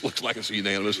is it looks like it's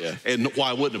unanimous. Yeah. And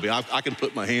why wouldn't it be? I can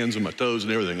put my hands and my toes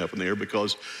and everything up in the air,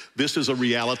 because this is a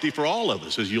reality for all of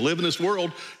us. As you live in this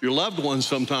world, your loved ones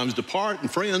sometimes depart,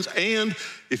 and friends, and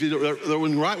if they're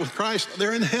right with Christ,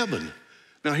 they're in heaven.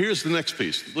 Now here's the next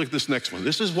piece. Look at this next one.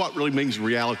 This is what really means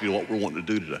reality to what we're wanting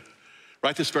to do today.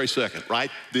 Right this very second.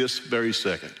 Right this very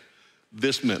second.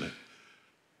 This minute.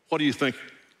 What do you think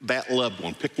that loved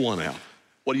one, pick one out,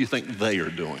 what do you think they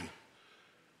are doing?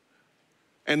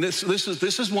 And this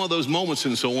is one of those moments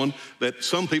and so on that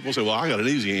some people say, well, I got an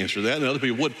easy answer to that, and other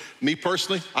people would. Me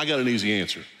personally, I got an easy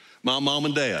answer. My mom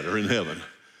and dad are in heaven.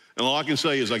 And all I can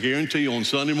say is I guarantee you on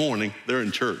Sunday morning, they're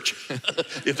in church.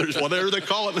 If there's whatever they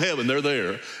call it in heaven, they're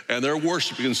there. And they're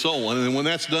worshiping and so on. And then when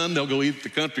that's done, they'll go eat at the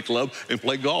country club and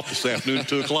play golf this afternoon at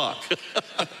 2 o'clock.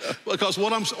 Because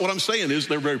what I'm saying is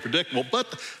they're very predictable. But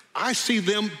I see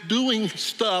them doing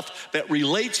stuff that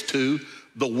relates to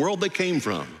the world they came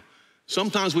from.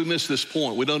 Sometimes we miss this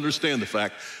point. We don't understand the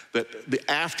fact that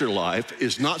the afterlife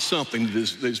is not something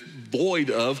that is void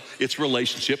of its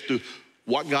relationship to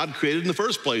what God created in the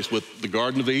first place with the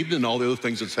Garden of Eden and all the other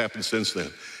things that's happened since then.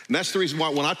 And that's the reason why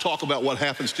when I talk about what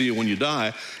happens to you when you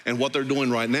die and what they're doing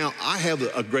right now, I have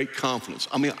a great confidence.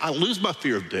 I mean, I lose my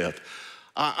fear of death.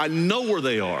 I know where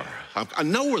they are. I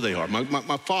know where they are.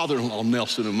 My father-in-law,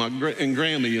 Nelson, and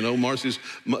Grammy, you know, Marcy's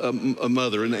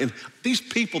mother, and these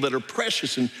people that are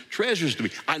precious and treasures to me,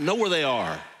 I know where they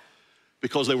are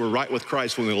because they were right with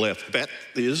Christ when they left. That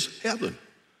is heaven.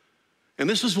 And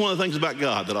this is one of the things about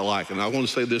God that I like, and I want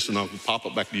to say this, and I'll pop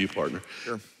it back to you, partner.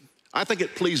 Sure. I think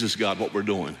it pleases God what we're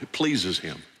doing. It pleases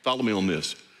him. Follow me on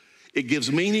this. It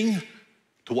gives meaning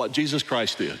to what Jesus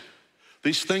Christ did.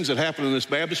 These things that happened in this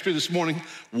baptistry this morning,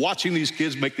 watching these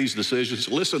kids make these decisions,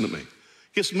 listen to me,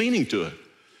 gives meaning to it.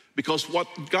 Because what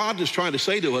God is trying to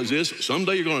say to us is,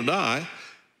 someday you're going to die,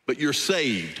 but you're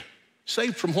saved.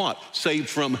 Saved from what? Saved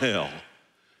from hell.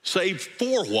 Saved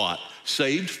for what?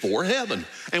 Saved for heaven.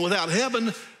 And without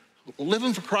heaven,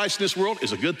 living for Christ in this world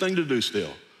is a good thing to do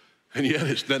still. And yet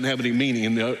it doesn't have any meaning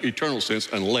in the eternal sense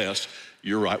unless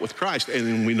you're right with Christ. And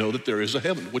then we know that there is a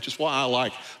heaven, which is why I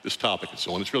like this topic and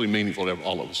so on. It's really meaningful to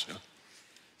all of us. Yeah.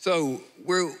 So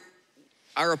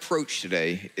our approach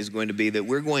today is going to be that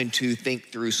we're going to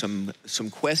think through some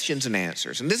questions and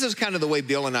answers. And this is kind of the way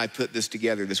Bill and I put this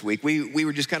together this week. We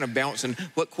were just kind of bouncing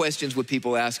what questions would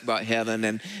people ask about heaven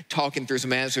and talking through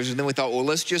some answers. And then we thought, well,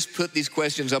 let's just put these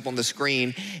questions up on the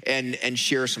screen and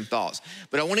share some thoughts.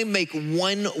 But I want to make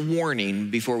one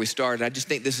warning before we start. I just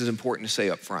think this is important to say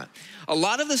up front. A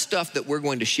lot of the stuff that we're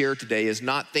going to share today is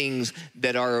not things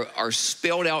that are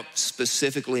spelled out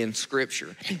specifically in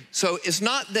Scripture. So it's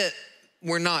not that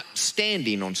we're not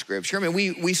standing on Scripture. I mean,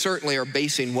 we certainly are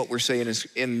basing what we're saying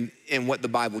in what the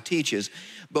Bible teaches,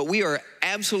 but we are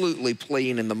absolutely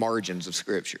playing in the margins of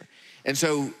Scripture. And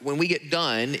so when we get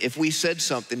done, if we said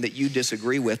something that you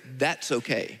disagree with, that's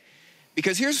okay.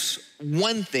 Because here's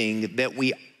one thing that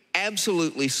we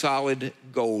absolutely solid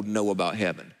gold know about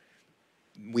heaven.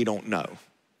 We don't know.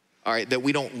 All right, that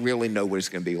we don't really know what it's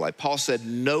gonna be like. Paul said,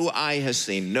 no eye has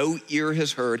seen, no ear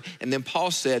has heard. And then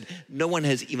Paul said, no one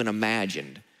has even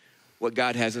imagined what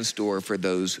God has in store for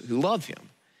those who love him.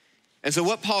 And so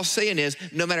what Paul's saying is,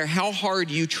 no matter how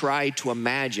hard you try to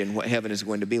imagine what heaven is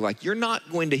going to be like, you're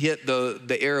not going to hit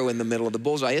the arrow in the middle of the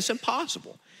bullseye. It's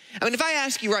impossible. I mean, if I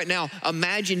ask you right now,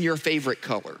 imagine your favorite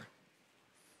color.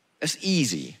 That's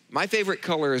easy. My favorite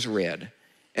color is red.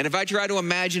 And if I try to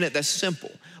imagine it, that's simple.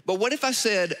 But what if I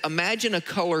said, imagine a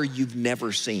color you've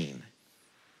never seen?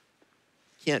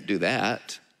 Can't do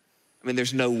that. I mean,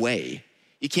 there's no way.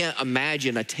 You can't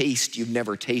imagine a taste you've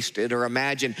never tasted or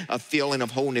imagine a feeling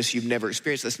of wholeness you've never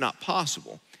experienced. That's not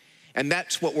possible. And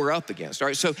that's what we're up against, all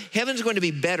right? So heaven's going to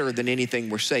be better than anything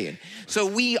we're saying. So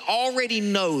we already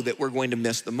know that we're going to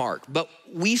miss the mark, but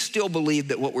we still believe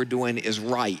that what we're doing is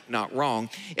right, not wrong.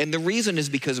 And the reason is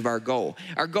because of our goal.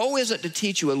 Our goal isn't to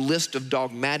teach you a list of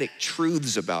dogmatic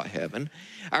truths about heaven.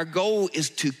 Our goal is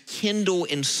to kindle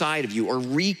inside of you or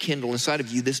rekindle inside of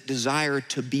you this desire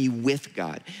to be with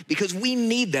God, because we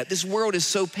need that. This world is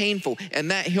so painful,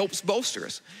 and that helps bolster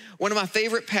us. One of my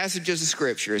favorite passages of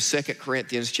Scripture is 2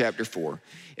 Corinthians chapter 4.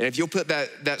 And if you'll put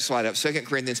that slide up, 2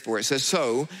 Corinthians 4, it says,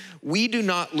 so we do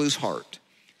not lose heart.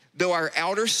 Though our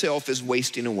outer self is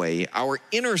wasting away, our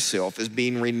inner self is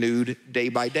being renewed day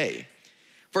by day.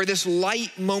 For this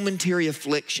light momentary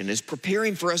affliction is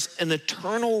preparing for us an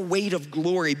eternal weight of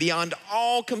glory beyond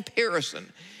all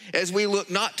comparison, as we look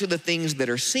not to the things that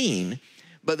are seen,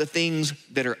 but the things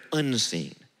that are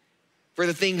unseen. For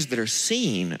the things that are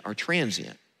seen are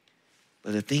transient,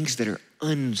 but the things that are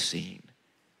unseen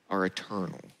are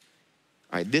eternal.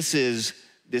 All right, this is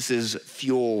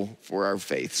fuel for our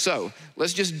faith. So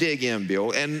let's just dig in,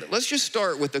 Bill, and let's just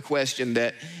start with the question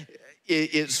that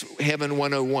it's heaven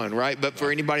 101, right? But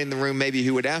for anybody in the room maybe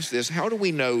who would ask this, how do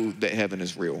we know that heaven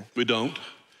is real? We don't.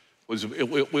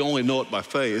 We only know it by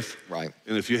faith. Right.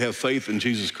 And if you have faith in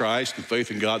Jesus Christ and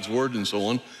faith in God's word and so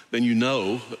on, then you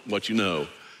know what you know.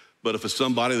 But if it's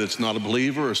somebody that's not a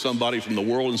believer or somebody from the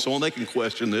world and so on, they can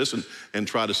question this and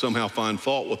try to somehow find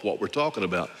fault with what we're talking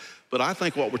about. But I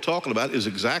think what we're talking about is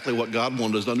exactly what God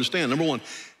wanted us to understand. Number one,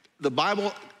 the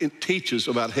Bible, it teaches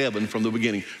about heaven from the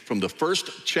beginning. From the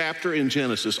first chapter in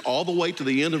Genesis all the way to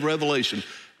the end of Revelation,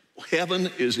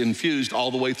 heaven is infused all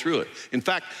the way through it. In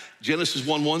fact, Genesis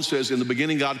 1:1 says, in the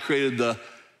beginning God created the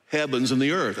heavens and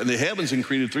the earth. And the heavens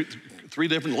included three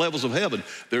different levels of heaven.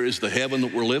 There is the heaven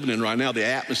that we're living in right now, the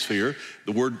atmosphere.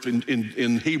 The word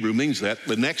in Hebrew means that.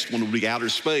 The next one would be outer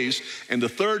space. And the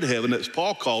third heaven, as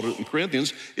Paul called it in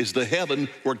Corinthians, is the heaven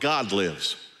where God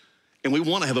lives. And we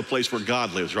want to have a place where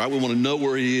God lives, right? We want to know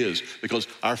where he is, because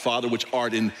our Father which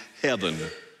art in heaven.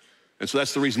 And so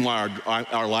that's the reason why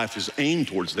our life is aimed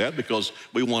towards that, because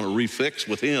we want to refix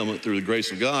with him through the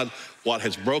grace of God what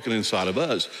has broken inside of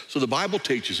us. So the Bible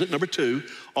teaches it. Number two,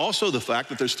 also the fact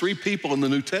that there's three people in the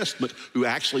New Testament who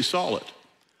actually saw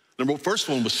it. First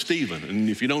one was Stephen. And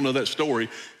if you don't know that story,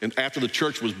 and after the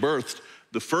church was birthed,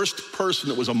 the first person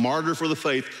that was a martyr for the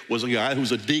faith was a guy who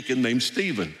was a deacon named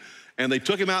Stephen. And they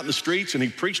took him out in the streets, and he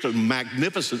preached a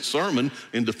magnificent sermon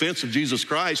in defense of Jesus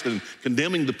Christ and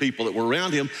condemning the people that were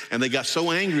around him. And they got so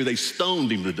angry, they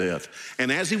stoned him to death.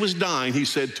 And as he was dying, he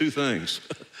said two things.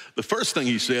 The first thing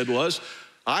he said was,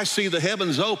 I see the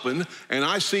heavens open, and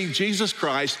I see Jesus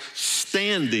Christ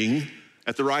standing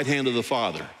at the right hand of the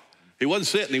Father. He wasn't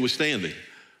sitting, he was standing.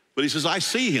 But he says, I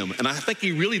see him. And I think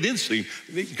he really did see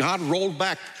him. God rolled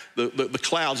back the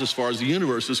clouds as far as the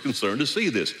universe is concerned to see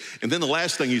this. And then the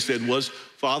last thing he said was,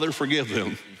 Father, forgive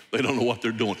them. They don't know what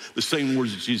they're doing. The same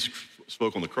words that Jesus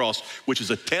spoke on the cross, which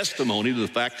is a testimony to the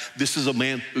fact this is a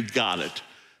man who got it.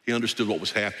 He understood what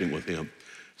was happening with him.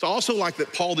 It's also like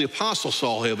that Paul the Apostle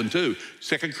saw heaven too.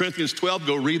 2 Corinthians 12,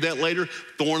 go read that later.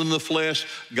 Thorn in the flesh.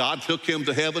 God took him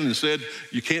to heaven and said,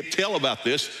 you can't tell about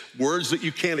this, words that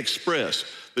you can't express.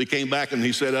 But he came back and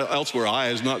he said, elsewhere, eye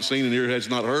has not seen and ear has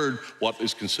not heard what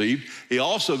is conceived. He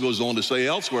also goes on to say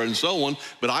elsewhere and so on,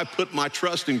 but I put my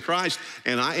trust in Christ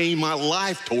and I aim my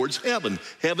life towards heaven.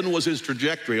 Heaven was his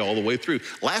trajectory all the way through.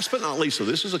 Last but not least, so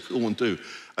this is a cool one too.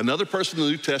 Another person in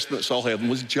the New Testament saw heaven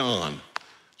was John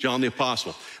the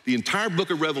Apostle. The entire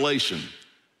book of Revelation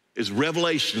is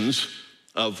revelations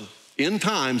of end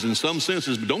times in some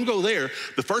senses, but don't go there.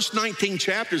 The first 19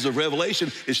 chapters of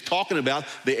Revelation is talking about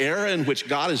the era in which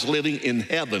God is living in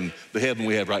heaven, the heaven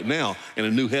we have right now, and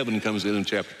a new heaven comes in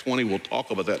chapter 20. We'll talk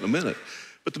about that in a minute.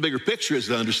 But the bigger picture is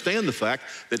to understand the fact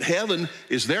that heaven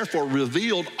is therefore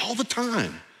revealed all the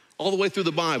time, all the way through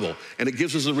the Bible, and it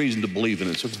gives us a reason to believe in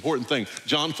it. So it's an important thing.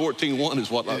 John 14:1 is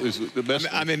what is the best.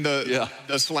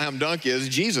 The slam dunk is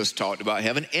Jesus talked about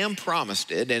heaven and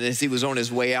promised it, and as he was on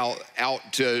his way out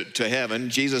to heaven,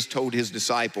 Jesus told his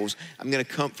disciples, I'm going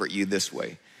to comfort you this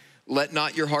way. Let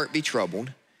not your heart be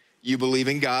troubled. You believe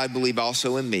in God, believe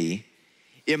also in me.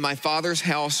 In my Father's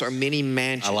house are many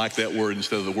mansions. I like that word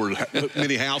instead of the word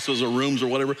many houses or rooms or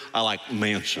whatever. I like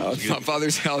mansions. In my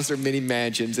Father's house are many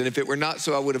mansions, and if it were not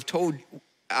so, I would have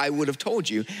told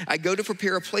you. I go to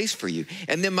prepare a place for you.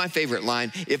 And then my favorite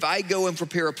line, if I go and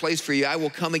prepare a place for you, I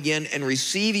will come again and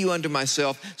receive you unto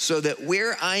myself, so that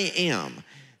where I am,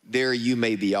 there you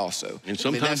may be also. And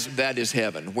sometimes that is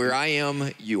heaven. Where I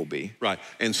am, you'll be. Right.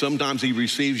 And sometimes he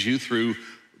receives you through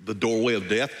the doorway of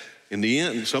death. In the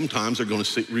end, sometimes they're going to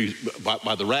see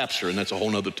by the rapture, and that's a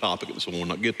whole other topic that we'll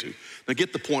not get to. Now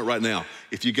get the point right now.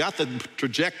 If you got the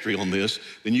trajectory on this,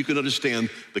 then you can understand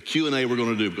the Q&A we're going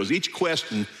to do, because each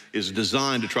question is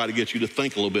designed to try to get you to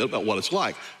think a little bit about what it's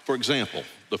like. For example,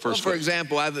 the first For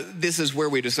example, this is where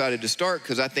we decided to start,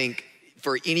 because I think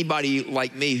for anybody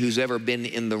like me who's ever been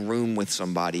in the room with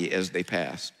somebody as they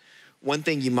passed, one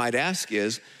thing you might ask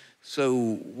is,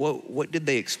 so what did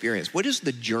they experience? What is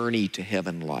the journey to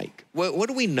heaven like? What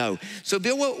do we know? So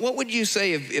Bill, what would you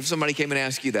say if somebody came and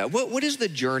asked you that? What is the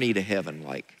journey to heaven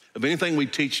like? Of anything we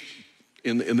teach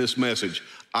in this message,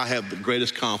 I have the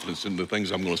greatest confidence in the things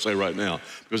I'm going to say right now,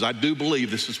 because I do believe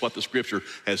this is what the scripture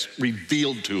has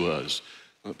revealed to us.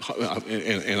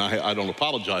 And I don't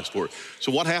apologize for it.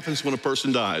 So what happens when a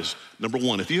person dies? Number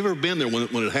one, if you've ever been there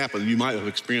when it happened, you might have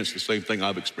experienced the same thing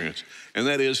I've experienced. And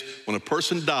that is, when a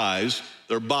person dies,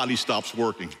 their body stops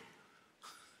working.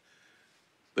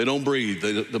 They don't breathe.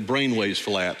 The brain waves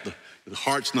flat. The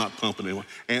heart's not pumping anymore.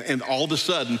 And all of a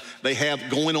sudden, they have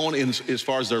going on, as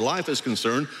far as their life is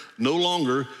concerned, no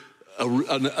longer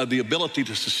the ability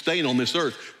to sustain on this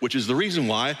earth, which is the reason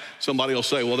why somebody will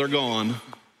say, well, they're gone.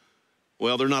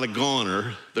 Well, they're not a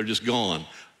goner, they're just gone.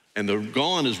 And the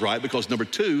gone is right, because number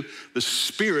two, the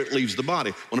spirit leaves the body.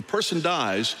 When a person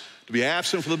dies, to be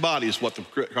absent from the body is what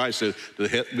Christ said,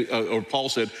 or Paul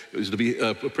said, is to be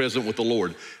present with the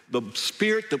Lord. The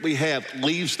spirit that we have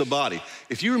leaves the body.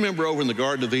 If you remember over in the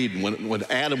Garden of Eden, when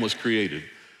Adam was created,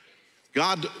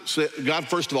 God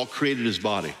first of all created his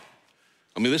body.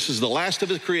 I mean, this is the last of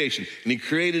his creation. And he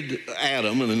created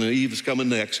Adam, and then Eve is coming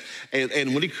next.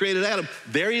 And when he created Adam,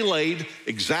 there he laid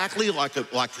exactly like a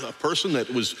person that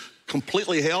was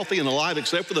completely healthy and alive,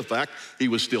 except for the fact he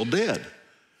was still dead.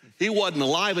 He wasn't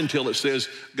alive until it says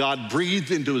God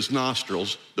breathed into his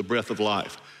nostrils the breath of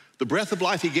life. The breath of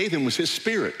life he gave him was his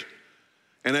spirit.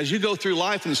 And as you go through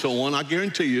life and so on, I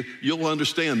guarantee you, you'll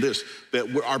understand this,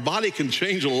 that our body can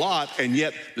change a lot, and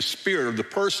yet the spirit of the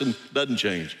person doesn't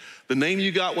change. The name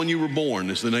you got when you were born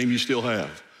is the name you still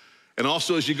have. And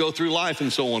also as you go through life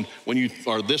and so on, when you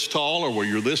are this tall, or where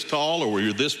you're this tall, or where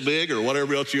you're this big, or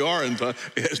whatever else you are, and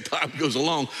as time goes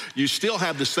along, you still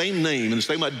have the same name and the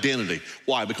same identity.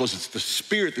 Why? Because it's the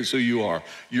spirit that's who you are.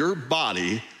 Your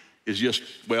body is just,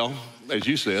 well, as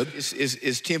you said,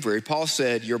 is temporary. Paul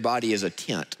said your body is a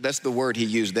tent. That's the word he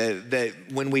used, that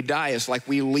when we die, it's like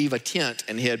we leave a tent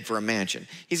and head for a mansion.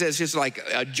 He says it's just like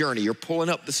a journey. You're pulling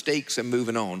up the stakes and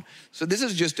moving on. So this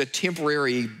is just a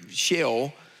temporary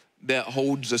shell that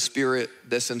holds the spirit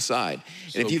that's inside.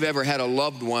 And if you've ever had a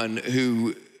loved one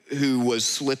who was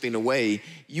slipping away,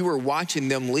 you were watching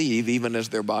them leave even as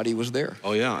their body was there.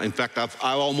 Oh yeah, in fact,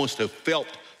 I almost have felt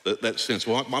that sense.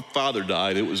 Well, my father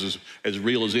died. It was as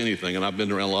real as anything, and I've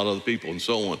been around a lot of other people and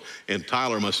so on. And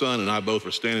Tyler, my son, and I both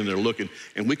were standing there looking,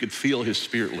 and we could feel his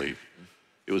spirit leave.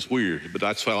 It was weird, but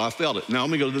that's how I felt it. Now let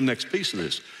me go to the next piece of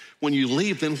this. When you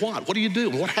leave, then what? What do you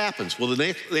do? What happens? Well,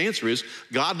 the answer is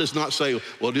God does not say,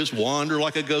 well, just wander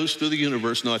like a ghost through the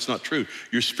universe. No, that's not true.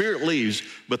 Your spirit leaves,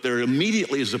 but there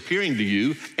immediately is appearing to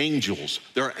you angels.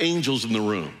 There are angels in the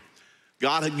room.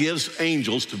 God gives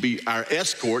angels to be our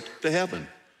escort to heaven.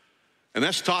 And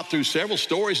that's taught through several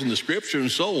stories in the scripture and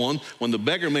so on. When the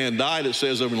beggar man died, it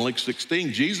says over in Luke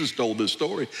 16, Jesus told this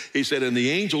story. He said, and the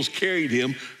angels carried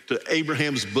him to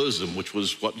Abraham's bosom, which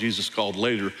was what Jesus called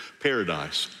later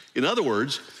paradise. In other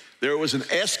words, there was an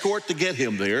escort to get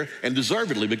him there, and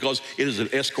deservedly, because it is an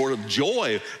escort of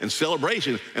joy and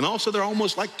celebration. And also they're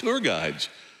almost like tour guides.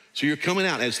 So you're coming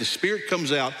out. As the spirit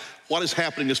comes out, what is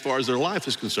happening as far as their life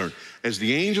is concerned? As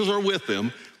the angels are with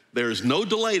them, there is no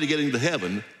delay to getting to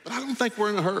heaven, but I don't think we're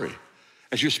in a hurry.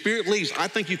 As your spirit leaves, I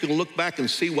think you can look back and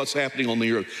see what's happening on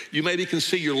the earth. You maybe can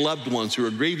see your loved ones who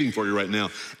are grieving for you right now,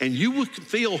 and you will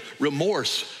feel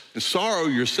remorse and sorrow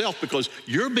yourself because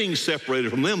you're being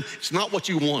separated from them. It's not what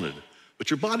you wanted, but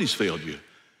your body's failed you.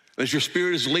 As your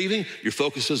spirit is leaving, your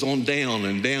focus is on down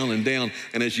and down and down.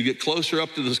 And as you get closer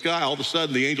up to the sky, all of a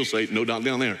sudden the angels say, no, not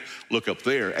down there, look up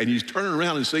there. And you turn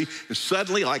around and see, and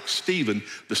suddenly, like Stephen,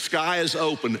 the sky is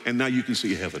open and now you can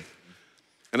see heaven.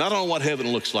 And I don't know what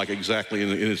heaven looks like exactly in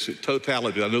its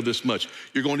totality. I know this much.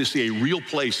 You're going to see a real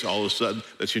place all of a sudden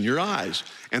that's in your eyes.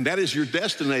 And that is your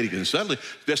destination. And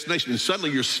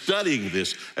suddenly you're studying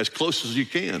this as close as you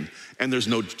can. And there's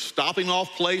no stopping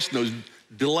off place, no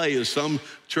delay as some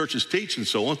churches teach and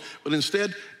so on. But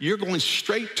instead, you're going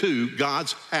straight to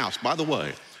God's house. By the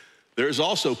way, there's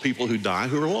also people who die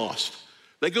who are lost.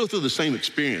 They go through the same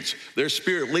experience. Their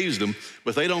spirit leaves them,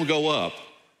 but they don't go up,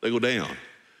 they go down.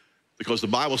 Because the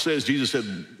Bible says, Jesus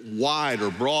said, wide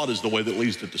or broad is the way that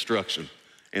leads to destruction.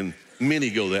 And many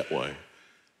go that way.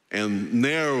 And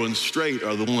narrow and straight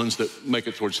are the ones that make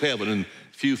it towards heaven, and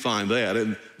few find that.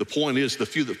 And the point is, the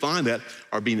few that find that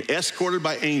are being escorted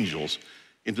by angels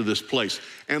into this place.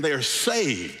 And they are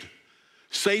saved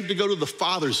to go to the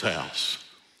Father's house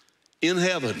in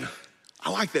heaven. I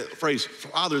like that phrase,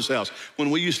 Father's house. When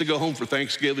we used to go home for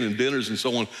Thanksgiving and dinners and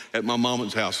so on at my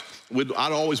mama's house,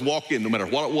 I'd always walk in, no matter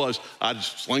what it was. I'd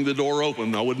sling the door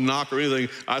open. I wouldn't knock or anything.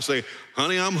 I'd say,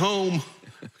 honey, I'm home,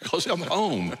 because I'm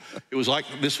home. It was like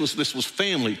this was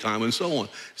family time and so on,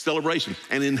 celebration.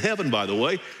 And in heaven, by the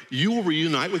way, you will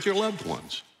reunite with your loved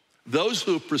ones. Those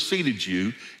who have preceded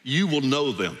you, you will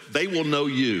know them. They will know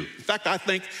you. In fact, I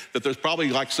think that there's probably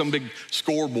like some big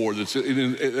scoreboard that's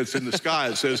in the sky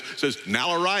that says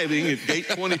now arriving at gate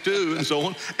 22 and so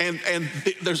on. And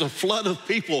there's a flood of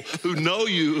people who know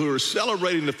you, who are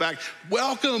celebrating the fact,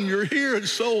 welcome, you're here, and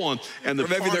so on. And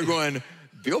maybe they're going,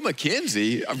 Bill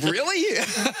McKenzie? Really?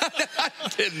 I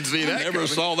didn't see that. I never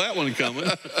saw that one coming.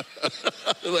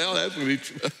 Well,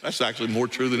 that's actually more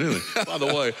true than anything. By the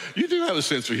way, you do have a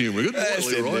sense of humor. Good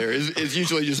morning, Leroy. It's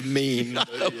usually just mean.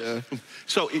 But, yeah.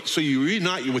 So you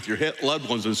reunite with your loved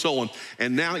ones and so on,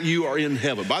 and now you are in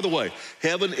heaven. By the way,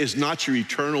 heaven is not your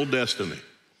eternal destiny.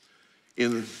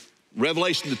 In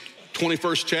Revelation, the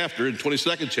 21st chapter and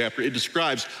 22nd chapter, it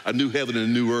describes a new heaven and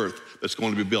a new earth that's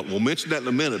going to be built. We'll mention that in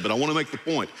a minute, but I want to make the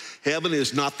point. Heaven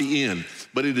is not the end,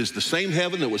 but it is the same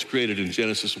heaven that was created in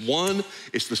Genesis 1.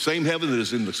 It's the same heaven that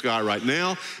is in the sky right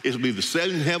now. It'll be the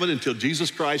same heaven until Jesus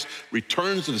Christ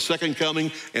returns in the second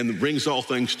coming and brings all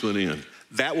things to an end.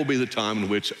 That will be the time in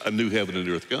which a new heaven and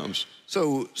earth comes.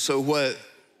 So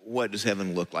what does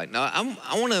heaven look like? Now,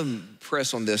 I want to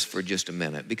press on this for just a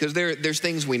minute, because there's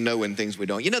things we know and things we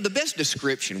don't. You know, the best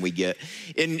description we get,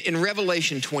 in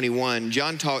Revelation 21,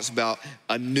 John talks about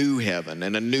a new heaven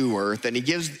and a new earth, and he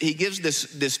gives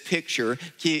this picture,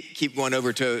 keep going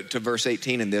over to verse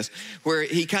 18 in this, where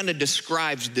he kind of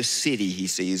describes the city he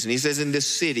sees. And he says, in this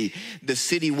city, the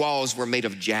city walls were made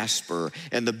of jasper,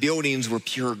 and the buildings were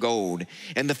pure gold,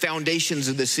 and the foundations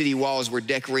of the city walls were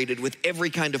decorated with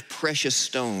every kind of precious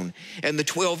stone. And the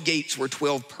 12 gates were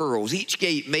 12 pearls, each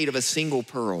gate made of a single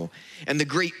pearl. And the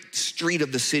great street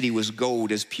of the city was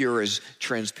gold, as pure as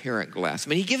transparent glass. I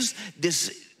mean, he gives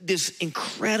this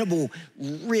incredible,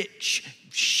 rich,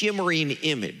 shimmering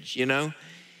image, you know?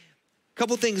 A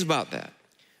couple things about that.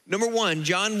 Number one,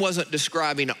 John wasn't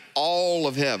describing all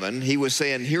of heaven. He was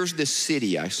saying, here's this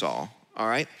city I saw, all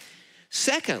right?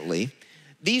 Secondly,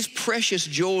 these precious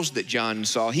jewels that John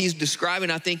saw, he's describing,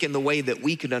 I think, in the way that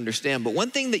we could understand. But one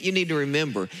thing that you need to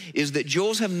remember is that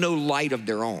jewels have no light of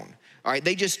their own, all right?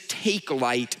 They just take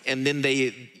light and then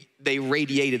they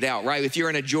radiate it out, right? If you're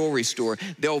in a jewelry store,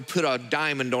 they'll put a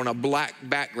diamond on a black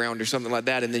background or something like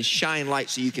that and then shine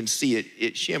light so you can see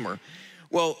it shimmer.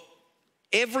 Well,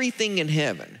 everything in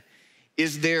heaven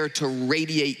is there to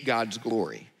radiate God's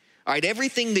glory. All right,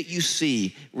 everything that you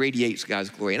see radiates God's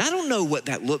glory. And I don't know what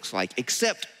that looks like,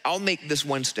 except I'll make this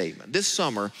one statement. This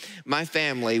summer, my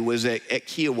family was at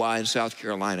Kiowa in South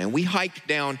Carolina, and we hiked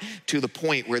down to the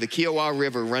point where the Kiowa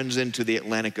River runs into the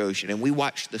Atlantic Ocean, and we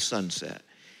watched the sunset.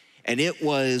 And it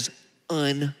was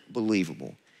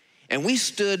unbelievable. And we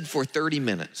stood for 30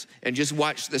 minutes and just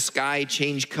watched the sky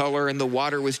change color, and the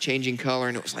water was changing color,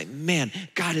 and it was like, man,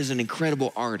 God is an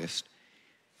incredible artist.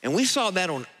 And we saw that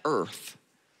on earth,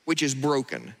 which is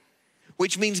broken,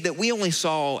 which means that we only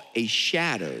saw a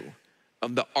shadow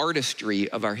of the artistry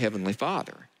of our Heavenly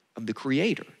Father, of the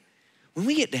Creator. When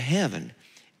we get to heaven,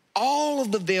 all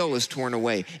of the veil is torn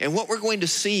away, and what we're going to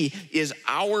see is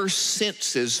our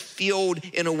senses filled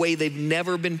in a way they've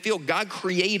never been filled. God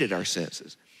created our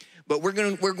senses. but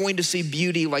we're going to see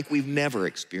beauty like we've never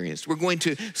experienced. We're going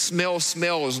to smell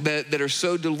smells that are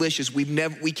so delicious we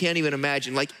can't even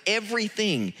imagine. Like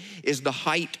everything is the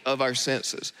height of our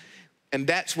senses. And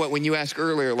that's what, when you asked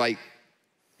earlier, like,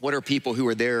 what are people who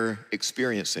are there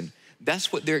experiencing?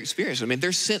 That's what they're experiencing. I mean,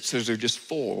 their senses are just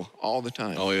full all the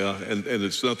time. Oh yeah, and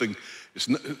it's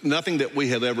nothing that we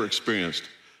have ever experienced.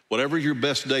 Whatever your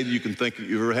best day that you can think that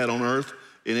you've ever had on earth,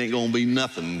 it ain't gonna be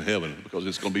nothing in heaven, because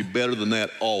it's gonna be better than that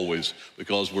always,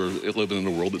 because we're living in a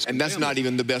world that's and that's not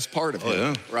even the best part of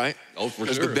heaven, right? Oh, for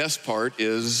sure. Because the best part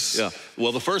is... Yeah,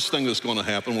 well, the first thing that's gonna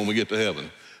happen when we get to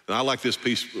heaven, and I like this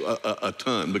piece a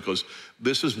ton, because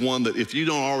this is one that if you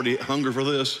don't already hunger for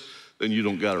this, then you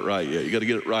don't got it right yet. You gotta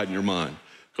get it right in your mind.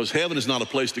 Because heaven is not a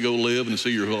place to go live and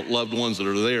see your loved ones that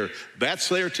are there. That's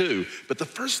there too. But the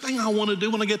first thing I wanna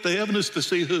do when I get to heaven is to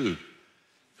see who?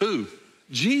 Who?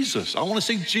 Jesus. I want to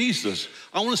see Jesus.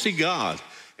 I want to see God.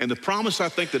 And the promise I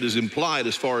think that is implied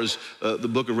as far as the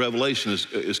book of Revelation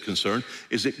is concerned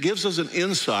is it gives us an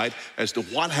insight as to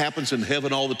what happens in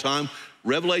heaven all the time.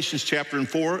 Revelations chapter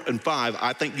 4 and 5,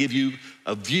 I think, give you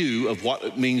a view of what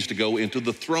it means to go into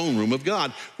the throne room of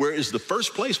God, where is the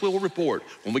first place we will report.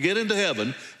 When we get into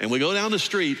heaven and we go down the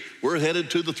street, we're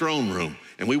headed to the throne room.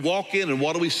 And we walk in, and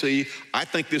what do we see? I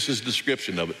think this is a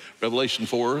description of it. Revelation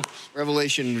 4.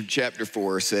 Revelation chapter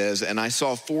 4 says, "And I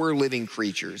saw 4 living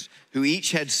creatures, who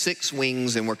each had 6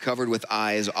 wings and were covered with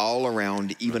eyes all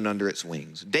around, even under its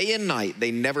wings. Day and night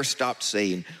they never stopped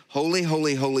saying, 'Holy,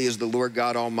 holy, holy is the Lord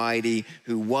God Almighty,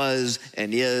 who was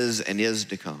and is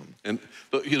to come.'" And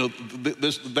you know,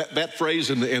 that phrase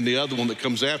and the other one that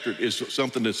comes after it is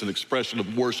something that's an expression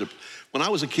of worship. When I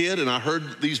was a kid and I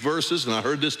heard these verses and I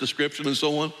heard this description and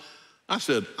so on, I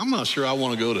said, I'm not sure I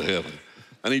want to go to heaven.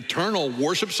 An eternal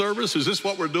worship service? Is this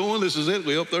what we're doing? This is it?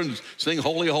 We up there and sing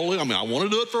holy, holy? I mean, I want to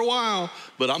do it for a while,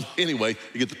 but anyway,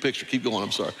 you get the picture. Keep going,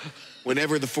 I'm sorry.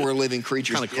 Whenever the 4 living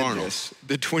creatures Kinda did carnal. this,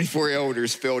 the 24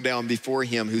 elders fell down before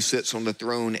him who sits on the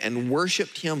throne and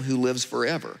worshiped him who lives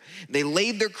forever. They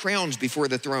laid their crowns before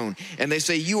the throne, and they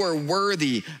say, "You are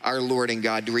worthy, our Lord and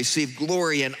God, to receive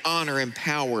glory and honor and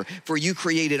power, for you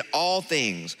created all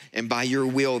things, and by your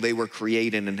will they were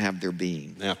created and have their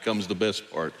being." Now comes the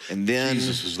best part. And then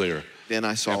Jesus is there. Then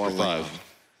I saw a Chapter 5. lamb,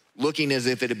 looking as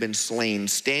if it had been slain,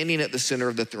 standing at the center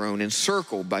of the throne,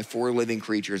 encircled by 4 living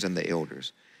creatures and the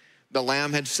elders. The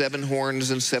lamb had 7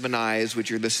 horns and 7 eyes,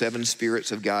 which are the 7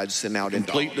 spirits of God sent out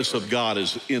into all the Completeness earth. of God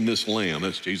is in this lamb.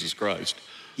 That's Jesus Christ.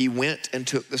 He went and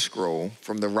took the scroll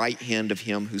from the right hand of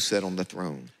him who sat on the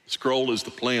throne. The scroll is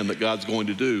the plan that God's going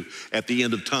to do at the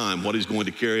end of time, what he's going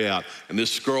to carry out. And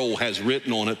this scroll has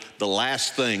written on it the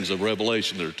last things of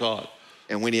Revelation that are taught.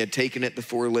 And when he had taken it, the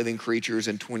 4 living creatures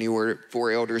and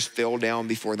 24 elders fell down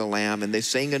before the Lamb, and they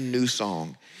sang a new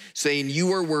song, saying,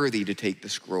 "You are worthy to take the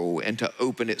scroll and to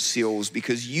open its seals,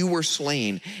 because you were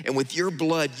slain, and with your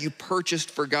blood you purchased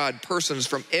for God persons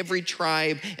from every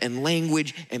tribe and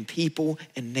language and people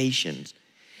and nations."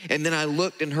 And then I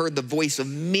looked and heard the voice of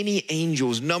many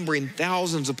angels, numbering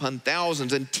thousands upon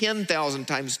thousands and 10,000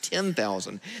 times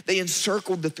 10,000. They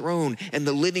encircled the throne and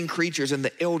the living creatures and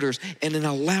the elders, and in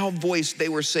a loud voice they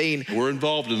were saying, We're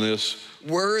involved in this.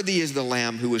 "Worthy is the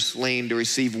Lamb who was slain to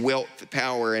receive wealth,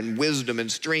 power, and wisdom,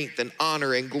 and strength, and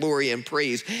honor, and glory, and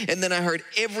praise." And then I heard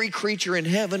every creature in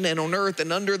heaven and on earth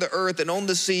and under the earth and on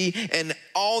the sea and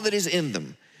all that is in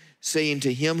them, saying,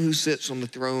 "To him who sits on the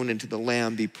throne and to the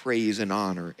Lamb be praise and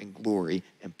honor and glory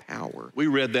and power." We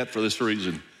read that for this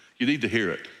reason. You need to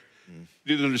hear it. You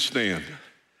need to understand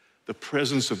the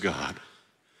presence of God.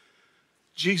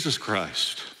 Jesus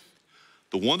Christ,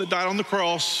 the one that died on the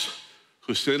cross,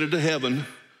 who ascended to heaven,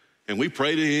 and we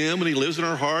pray to him and he lives in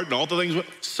our heart and all the things.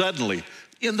 Suddenly,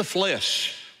 in the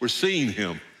flesh, we're seeing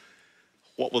him.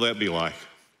 What will that be like?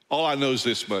 All I know is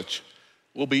this much.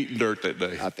 We'll be eating dirt that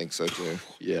day. I think so too,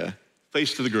 yeah.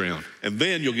 Face to the ground. And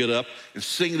then you'll get up and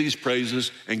sing these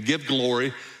praises and give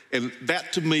glory. And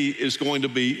that to me is going to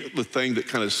be the thing that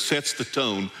kind of sets the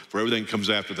tone for everything that comes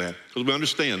after that. Because we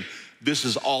understand this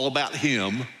is all about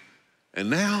him. And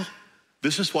now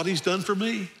this is what he's done for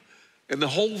me. And the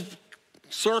whole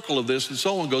circle of this and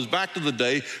so on goes back to the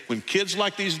day when kids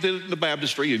like these did it in the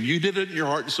baptistry and you did it in your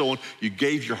heart and so on. You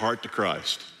gave your heart to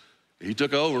Christ. He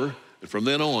took over. And from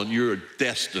then on, you're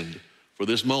destined for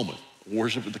this moment.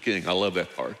 Worship of the King. I love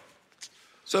that part.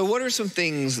 So what are some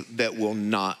things that will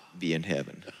not be in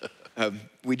heaven?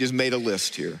 We just made a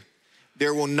list here.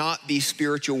 There will not be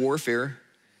spiritual warfare.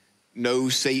 No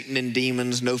Satan and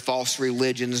demons, no false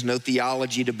religions, no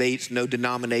theology debates, no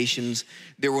denominations.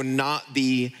 There will not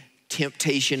be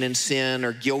temptation and sin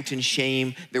or guilt and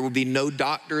shame. There will be no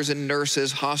doctors and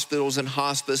nurses, hospitals and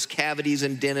hospice, cavities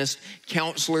and dentists,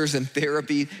 counselors and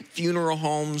therapy, funeral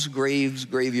homes, graves,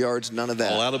 graveyards, none of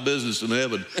that. All out of business in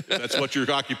heaven. If that's what your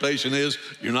occupation is,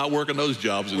 you're not working those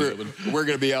jobs in heaven. We're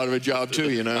going to be out of a job too,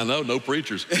 you know. I know, no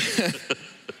preachers.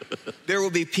 There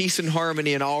will be peace and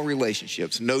harmony in all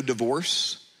relationships. No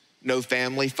divorce, no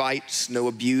family fights, no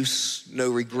abuse, no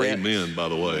regret. Amen, by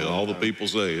the way. All the people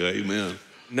say amen.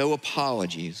 No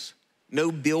apologies, no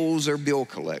bills or bill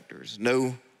collectors,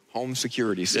 no home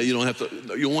security system. Yeah,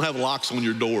 you won't have locks on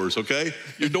your doors, okay?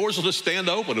 Your doors will just stand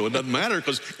open. It doesn't matter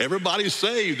because everybody's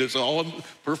saved. It's all in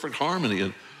perfect harmony.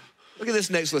 And look at this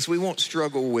next list. We won't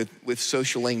struggle with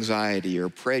social anxiety or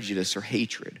prejudice or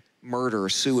hatred, murder,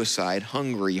 suicide,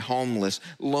 hungry, homeless,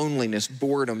 loneliness,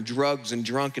 boredom, drugs and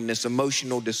drunkenness,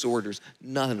 emotional disorders,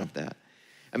 none of that.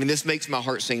 I mean, this makes my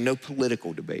heart sing. No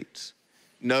political debates,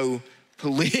 no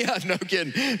police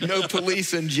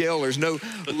and jailers, no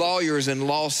lawyers and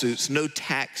lawsuits, no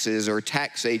taxes or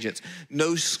tax agents,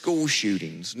 no school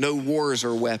shootings, no wars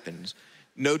or weapons,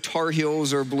 no Tar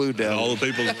Heels or Blue Devils. All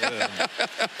the people.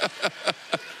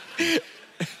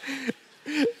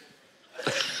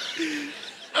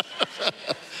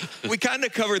 We kind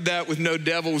of covered that with no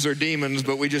devils or demons,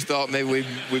 but we just thought maybe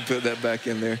we'd put that back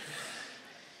in there.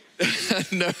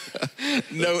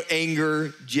 No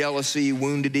anger, jealousy,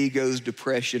 wounded egos,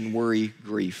 depression, worry,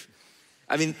 grief.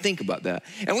 I mean, think about that.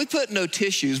 And we put no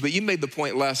tissues, but you made the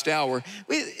point last hour.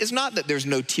 It's not that there's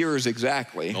no tears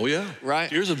exactly. Oh, yeah. Right?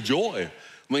 Tears of joy.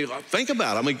 I mean, think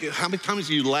about it. I mean, how many times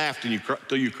have you laughed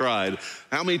till you cried?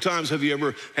 How many times have you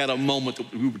ever had a moment that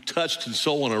we were touched and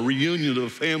so on, a reunion of a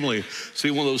family,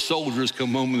 see one of those soldiers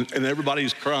come home and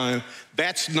everybody's crying?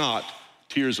 That's not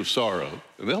tears of sorrow.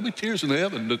 And there'll be tears in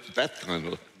heaven, but that kind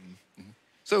of.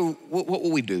 So what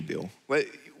will we do, Bill?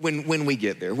 When we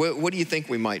get there, what do you think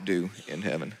we might do in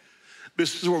heaven?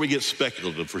 This is where we get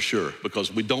speculative for sure,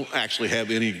 because we don't actually have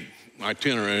any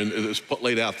itinerary and it's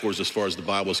laid out for us as far as the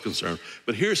Bible is concerned.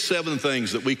 But here's 7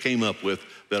 things that we came up with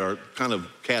that are kind of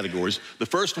categories. The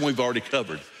first one we've already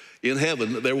covered. In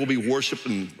heaven, there will be worship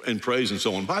and praise and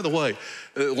so on. By the way,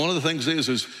 one of the things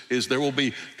is there will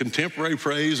be contemporary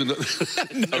praise. And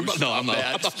No, I'm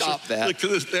not. Stop that.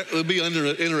 It'll be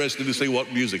interesting to see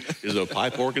what music. Is there a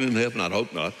pipe organ in heaven? I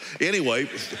hope not. Anyway,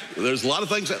 there's a lot of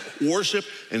things that worship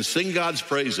and sing God's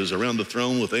praises around the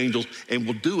throne with angels, and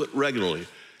we'll do it regularly.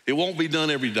 It won't be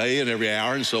done every day and every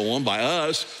hour and so on by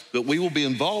us, but we will be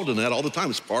involved in that all the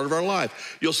time. It's part of our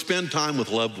life. You'll spend time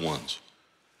with loved ones.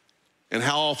 And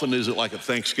how often is it like at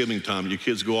Thanksgiving time, your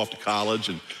kids go off to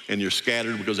college and you're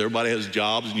scattered because everybody has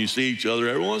jobs and you see each other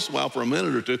every once in a while for a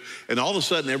minute or two, and all of a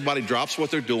sudden everybody drops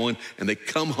what they're doing and they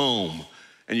come home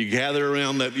and you gather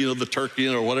around that, the turkey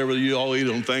or whatever you all eat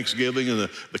on Thanksgiving, and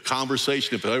the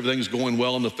conversation, if everything's going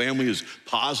well and the family is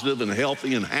positive and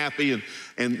healthy and happy,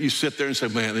 and you sit there and say,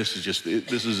 man, this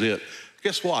is it.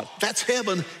 Guess what? That's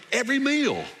heaven every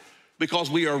meal.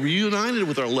 Because we are reunited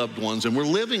with our loved ones and we're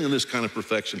living in this kind of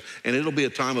perfection. And it'll be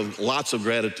a time of lots of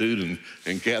gratitude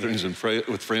and gatherings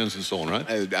with friends and so on,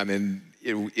 right? I mean,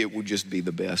 it will just be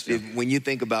the best. When you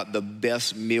think about the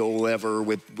best meal ever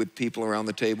with people around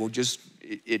the table,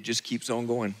 it just keeps on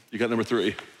going. You got number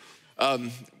 3.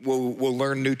 We'll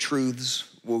learn new truths.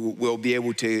 We'll be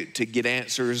able to get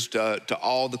answers to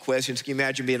all the questions. Can you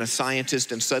imagine being a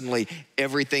scientist and suddenly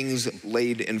everything's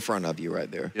laid in front of you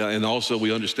right there? Yeah, and also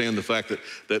we understand the fact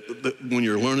that when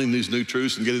you're learning these new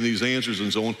truths and getting these answers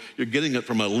and so on, you're getting it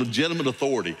from a legitimate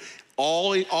authority.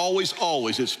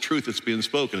 Always, it's truth that's being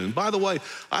spoken. And by the way,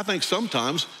 I think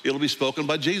sometimes it'll be spoken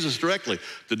by Jesus directly.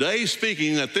 Today,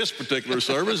 speaking at this particular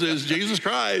service is Jesus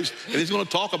Christ. And he's going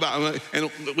to talk about it. And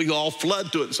we all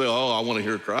flood to it and say, oh, I want to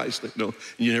hear Christ. And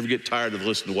you never get tired of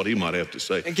listening to what he might have to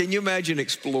say. And can you imagine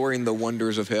exploring the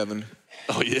wonders of heaven?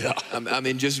 Oh, yeah. I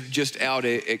mean, just out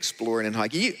exploring and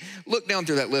hiking. You look down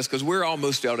through that list because we're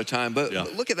almost out of time. But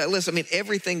look at that list. I mean,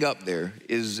 everything up there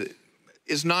is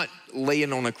not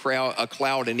laying on a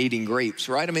cloud and eating grapes,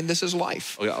 right? I mean, this is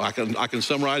life. Oh, yeah, I can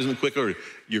summarize in a quick order.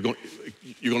 You're going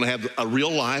to have a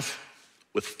real life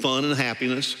with fun and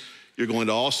happiness. You're going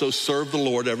to also serve the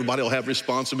Lord. Everybody will have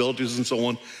responsibilities and so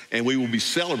on. And we will be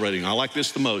celebrating. I like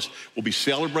this the most. We'll be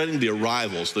celebrating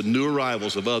the new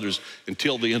arrivals of others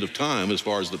until the end of time, as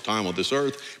far as the time on this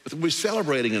earth. But we're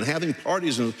celebrating and having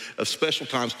parties of special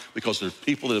times because there are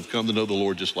people that have come to know the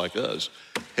Lord just like us.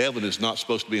 Heaven is not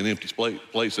supposed to be an empty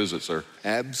place, is it, sir?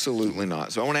 Absolutely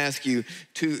not. So I want to ask you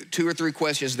two or three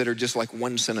questions that are just like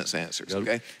 1-sentence answers,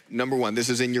 okay? Number 1, this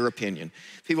is in your opinion.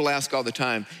 People ask all the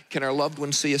time, can our loved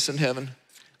ones see us in heaven?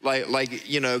 Like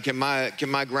you know, can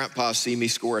my grandpa see me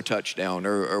score a touchdown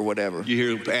or whatever?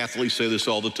 You hear athletes say this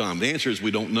all the time. The answer is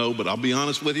we don't know, but I'll be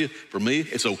honest with you. For me,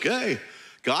 it's okay.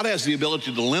 God has the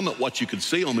ability to limit what you can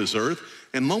see on this earth.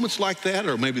 And moments like that,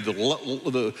 or maybe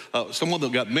someone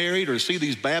that got married, or see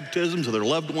these baptisms of their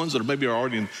loved ones that are maybe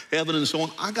already in heaven and so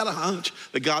on, I got a hunch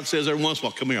that God says every once in a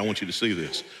while, come here, I want you to see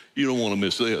this. You don't want to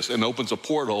miss this. And opens a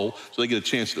porthole so they get a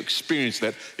chance to experience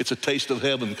that. It's a taste of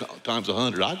heaven times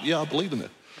 100. I believe in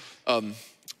that.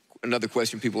 Another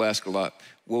question people ask a lot,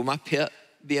 will my pet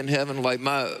be in heaven? Like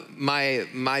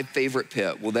my favorite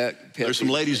pet, will that pet There's some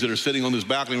ladies that are sitting on this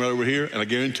balcony right over here, and I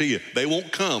guarantee you, they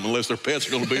won't come unless their pets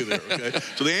are gonna be there, okay?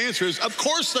 So the answer is, of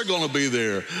course they're gonna be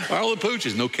there. All the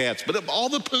pooches, no cats, but all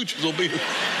the pooches will be there.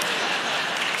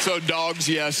 So dogs,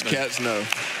 yes, cats, no.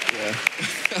 Yeah.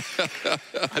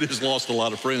 I just lost a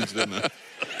lot of friends, didn't I?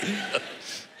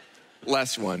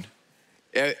 Last one.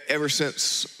 Ever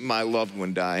since my loved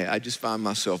one died, I just find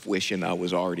myself wishing I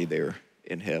was already there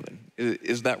in heaven.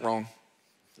 Is that wrong?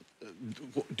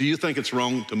 Do you think it's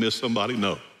wrong to miss somebody?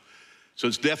 No. So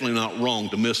it's definitely not wrong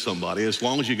to miss somebody as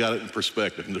long as you got it in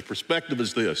perspective. And the perspective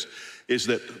is this, is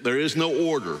that there is no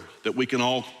order that we can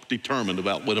all determine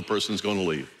about when a person's going to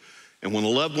leave. And when a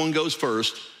loved one goes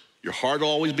first, your heart will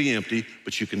always be empty,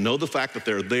 but you can know the fact that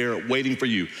they're there waiting for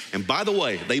you. And by the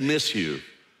way, they miss you.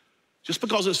 Just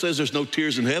because it says there's no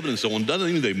tears in heaven and so on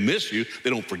doesn't mean they miss you. They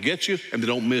don't forget you, and they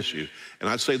don't miss you. And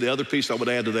I'd say the other piece I would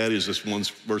add to that is this one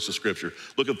verse of scripture.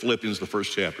 Look at Philippians, the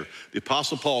 1st chapter. The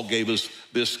Apostle Paul gave us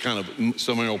this kind of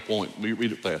summary point.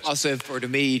 Read it fast. I'll say, for to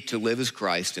me, to live is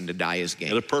Christ and to die is gain.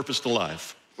 And a purpose to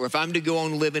life. For if I'm to go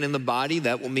on living in the body,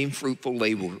 that will mean fruitful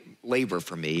labor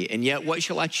for me. And yet, what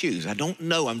shall I choose? I don't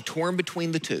know. I'm torn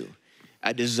between the two.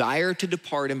 I desire to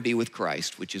depart and be with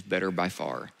Christ, which is better by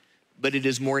far. But it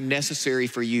is more necessary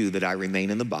for you that I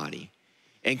remain in the body.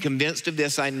 And convinced of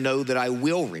this, I know that I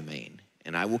will remain,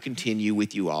 and I will continue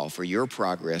with you all for your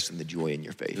progress and the joy in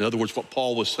your faith. In other words, what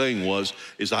Paul was saying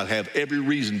is I have every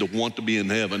reason to want to be in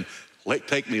heaven.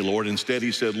 Take me, Lord. Instead,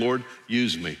 he said, Lord,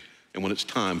 use me. And when it's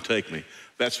time, take me.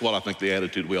 That's what I think the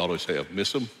attitude we always have.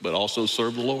 Miss him, but also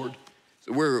serve the Lord.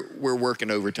 So we're working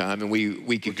overtime, and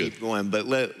we could keep going, but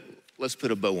let's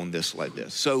put a bow on this like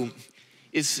this. So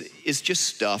it's just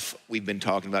stuff we've been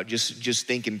talking about, just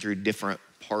thinking through different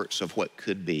parts of what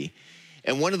could be.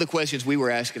 And one of the questions we were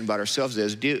asking about ourselves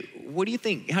is, how do you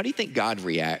think God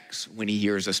reacts when he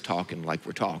hears us talking like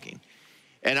we're talking?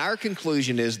 And our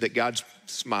conclusion is that God's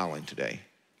smiling today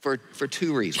for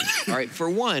two reasons. All right, for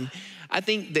one, I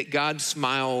think that God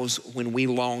smiles when we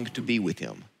long to be with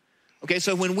him. Okay,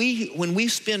 so when we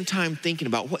spend time thinking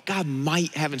about what God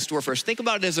might have in store for us, think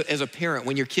about it as a parent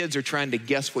when your kids are trying to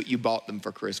guess what you bought them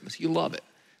for Christmas. You love it.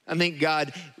 I think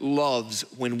God loves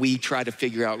when we try to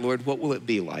figure out, Lord, what will it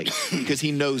be like? Because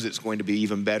he knows it's going to be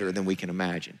even better than we can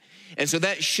imagine. And so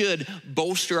that should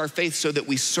bolster our faith so that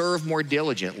we serve more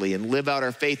diligently and live out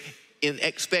our faith in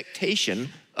expectation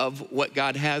of what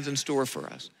God has in store for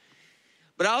us.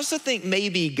 But I also think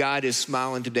maybe God is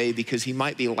smiling today because he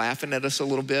might be laughing at us a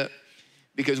little bit,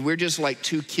 because we're just like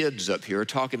two kids up here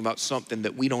talking about something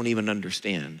that we don't even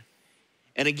understand.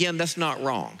 And again, that's not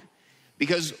wrong.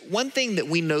 Because one thing that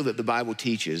we know that the Bible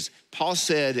teaches, Paul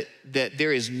said that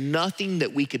there is nothing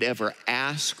that we could ever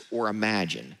ask or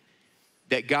imagine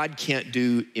that God can't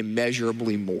do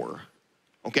immeasurably more.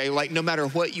 Okay, like no matter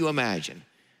what you imagine,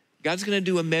 God's gonna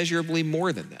do immeasurably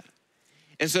more than that.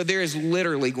 And so there is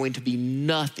literally going to be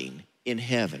nothing in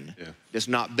heaven that's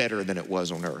not better than it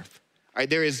was on earth. All right,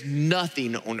 there is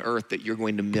nothing on earth that you're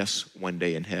going to miss one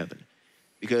day in heaven,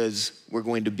 because we're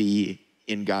going to be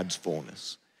in God's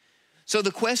fullness. So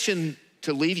the question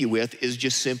to leave you with is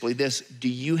just simply this: do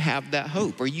you have that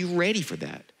hope? Are you ready for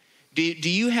that? Do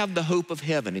you have the hope of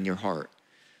heaven in your heart?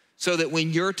 So that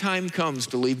when your time comes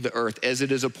to leave the earth, as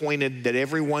it is appointed that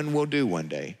everyone will do one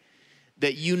day,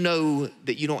 that you know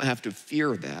that you don't have to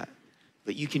fear that,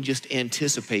 but you can just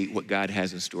anticipate what God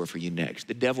has in store for you next.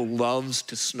 The devil loves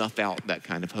to snuff out that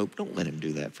kind of hope. Don't let him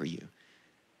do that for you.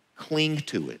 Cling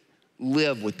to it.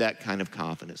 Live with that kind of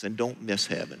confidence, and don't miss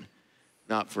heaven.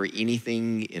 Not for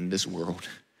anything in this world.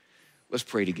 Let's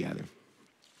pray together.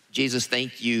 Jesus,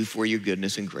 thank you for your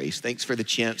goodness and grace. Thanks for the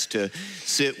chance to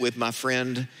sit with my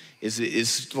friend.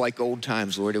 It's like old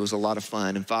times, Lord. It was a lot of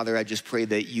fun. And Father, I just pray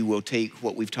that you will take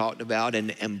what we've talked about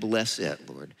and bless it,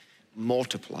 Lord.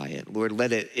 Multiply it. Lord,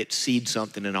 let it seed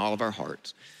something in all of our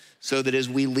hearts, so that as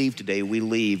we leave today, we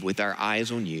leave with our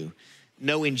eyes on you,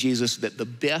 knowing, Jesus, that the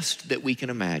best that we can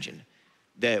imagine,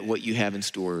 that what you have in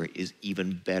store is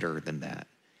even better than that.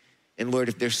 And Lord,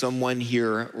 if there's someone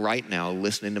here right now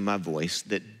listening to my voice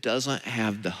that doesn't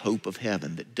have the hope of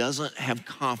heaven, that doesn't have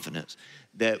confidence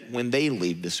that when they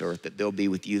leave this earth that they'll be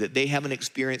with you, that they haven't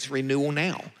experienced renewal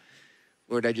now,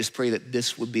 Lord, I just pray that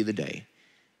this would be the day.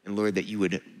 And Lord, that you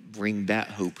would bring that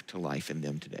hope to life in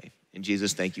them today. And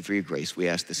Jesus, thank you for your grace. We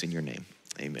ask this in your name.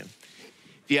 Amen.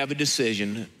 If you have a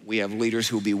decision, we have leaders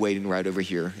who will be waiting right over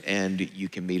here, and you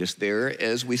can meet us there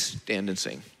as we stand and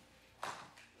sing.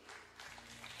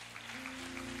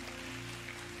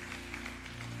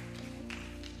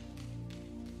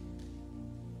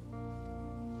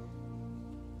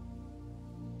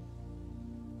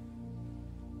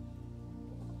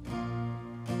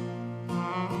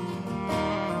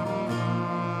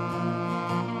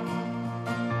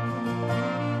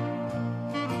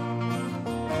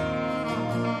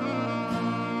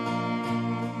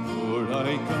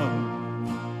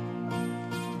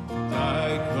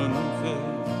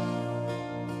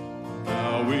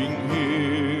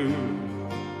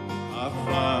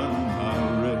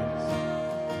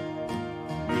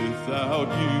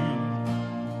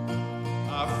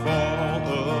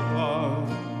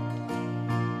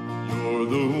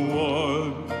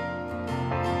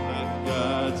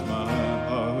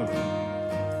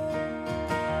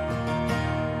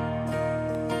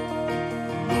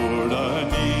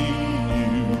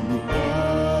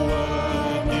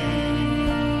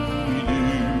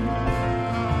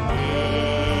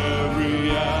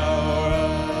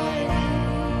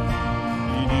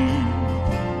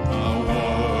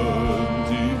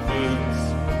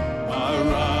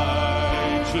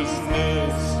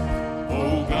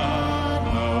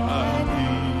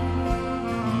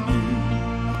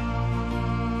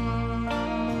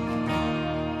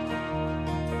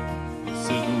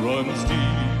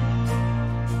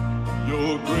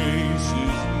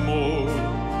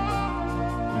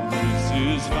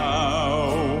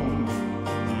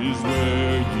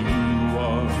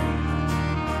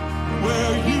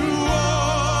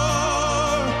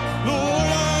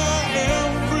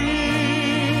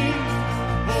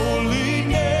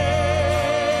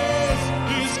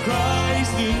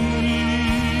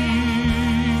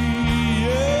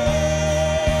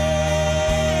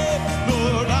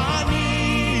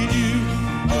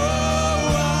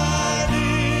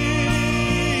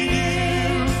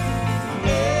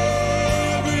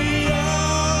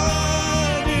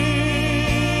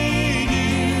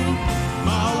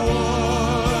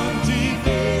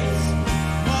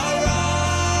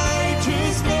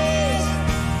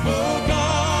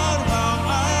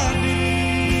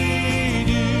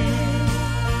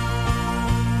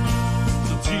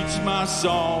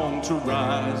 Song to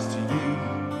rise to you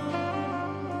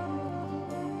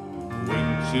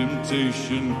when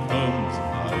temptation comes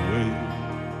my way.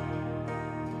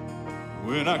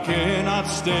 When I cannot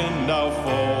stand, I'll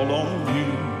fall on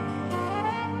you.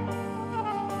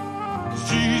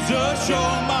 Jesus,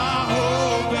 you're my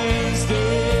hope and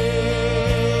stay.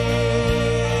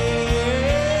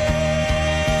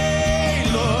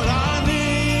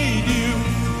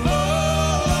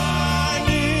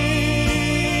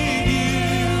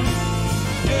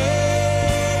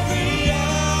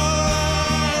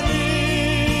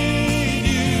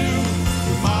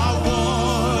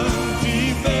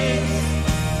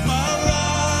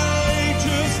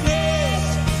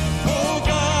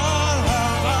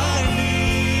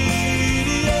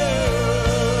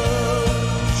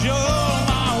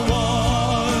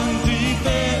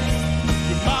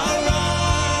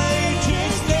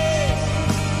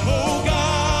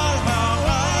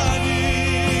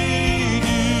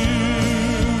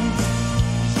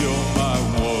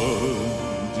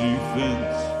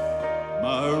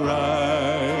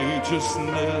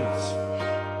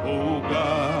 Oh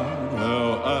God,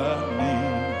 how I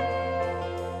need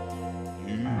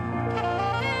you.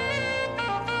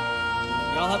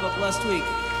 Y'all have a blessed week.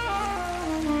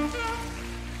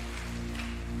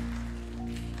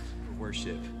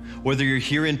 Worship. Whether you're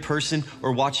here in person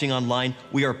or watching online,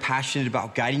 we are passionate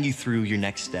about guiding you through your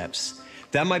next steps.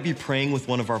 That might be praying with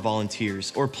one of our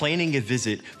volunteers or planning a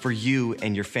visit for you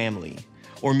and your family.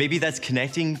 Or maybe that's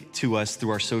connecting to us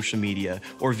through our social media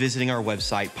or visiting our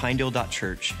website,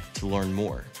 pinedale.church, to learn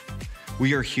more.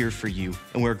 We are here for you,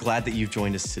 and we're glad that you've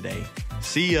joined us today.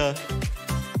 See ya.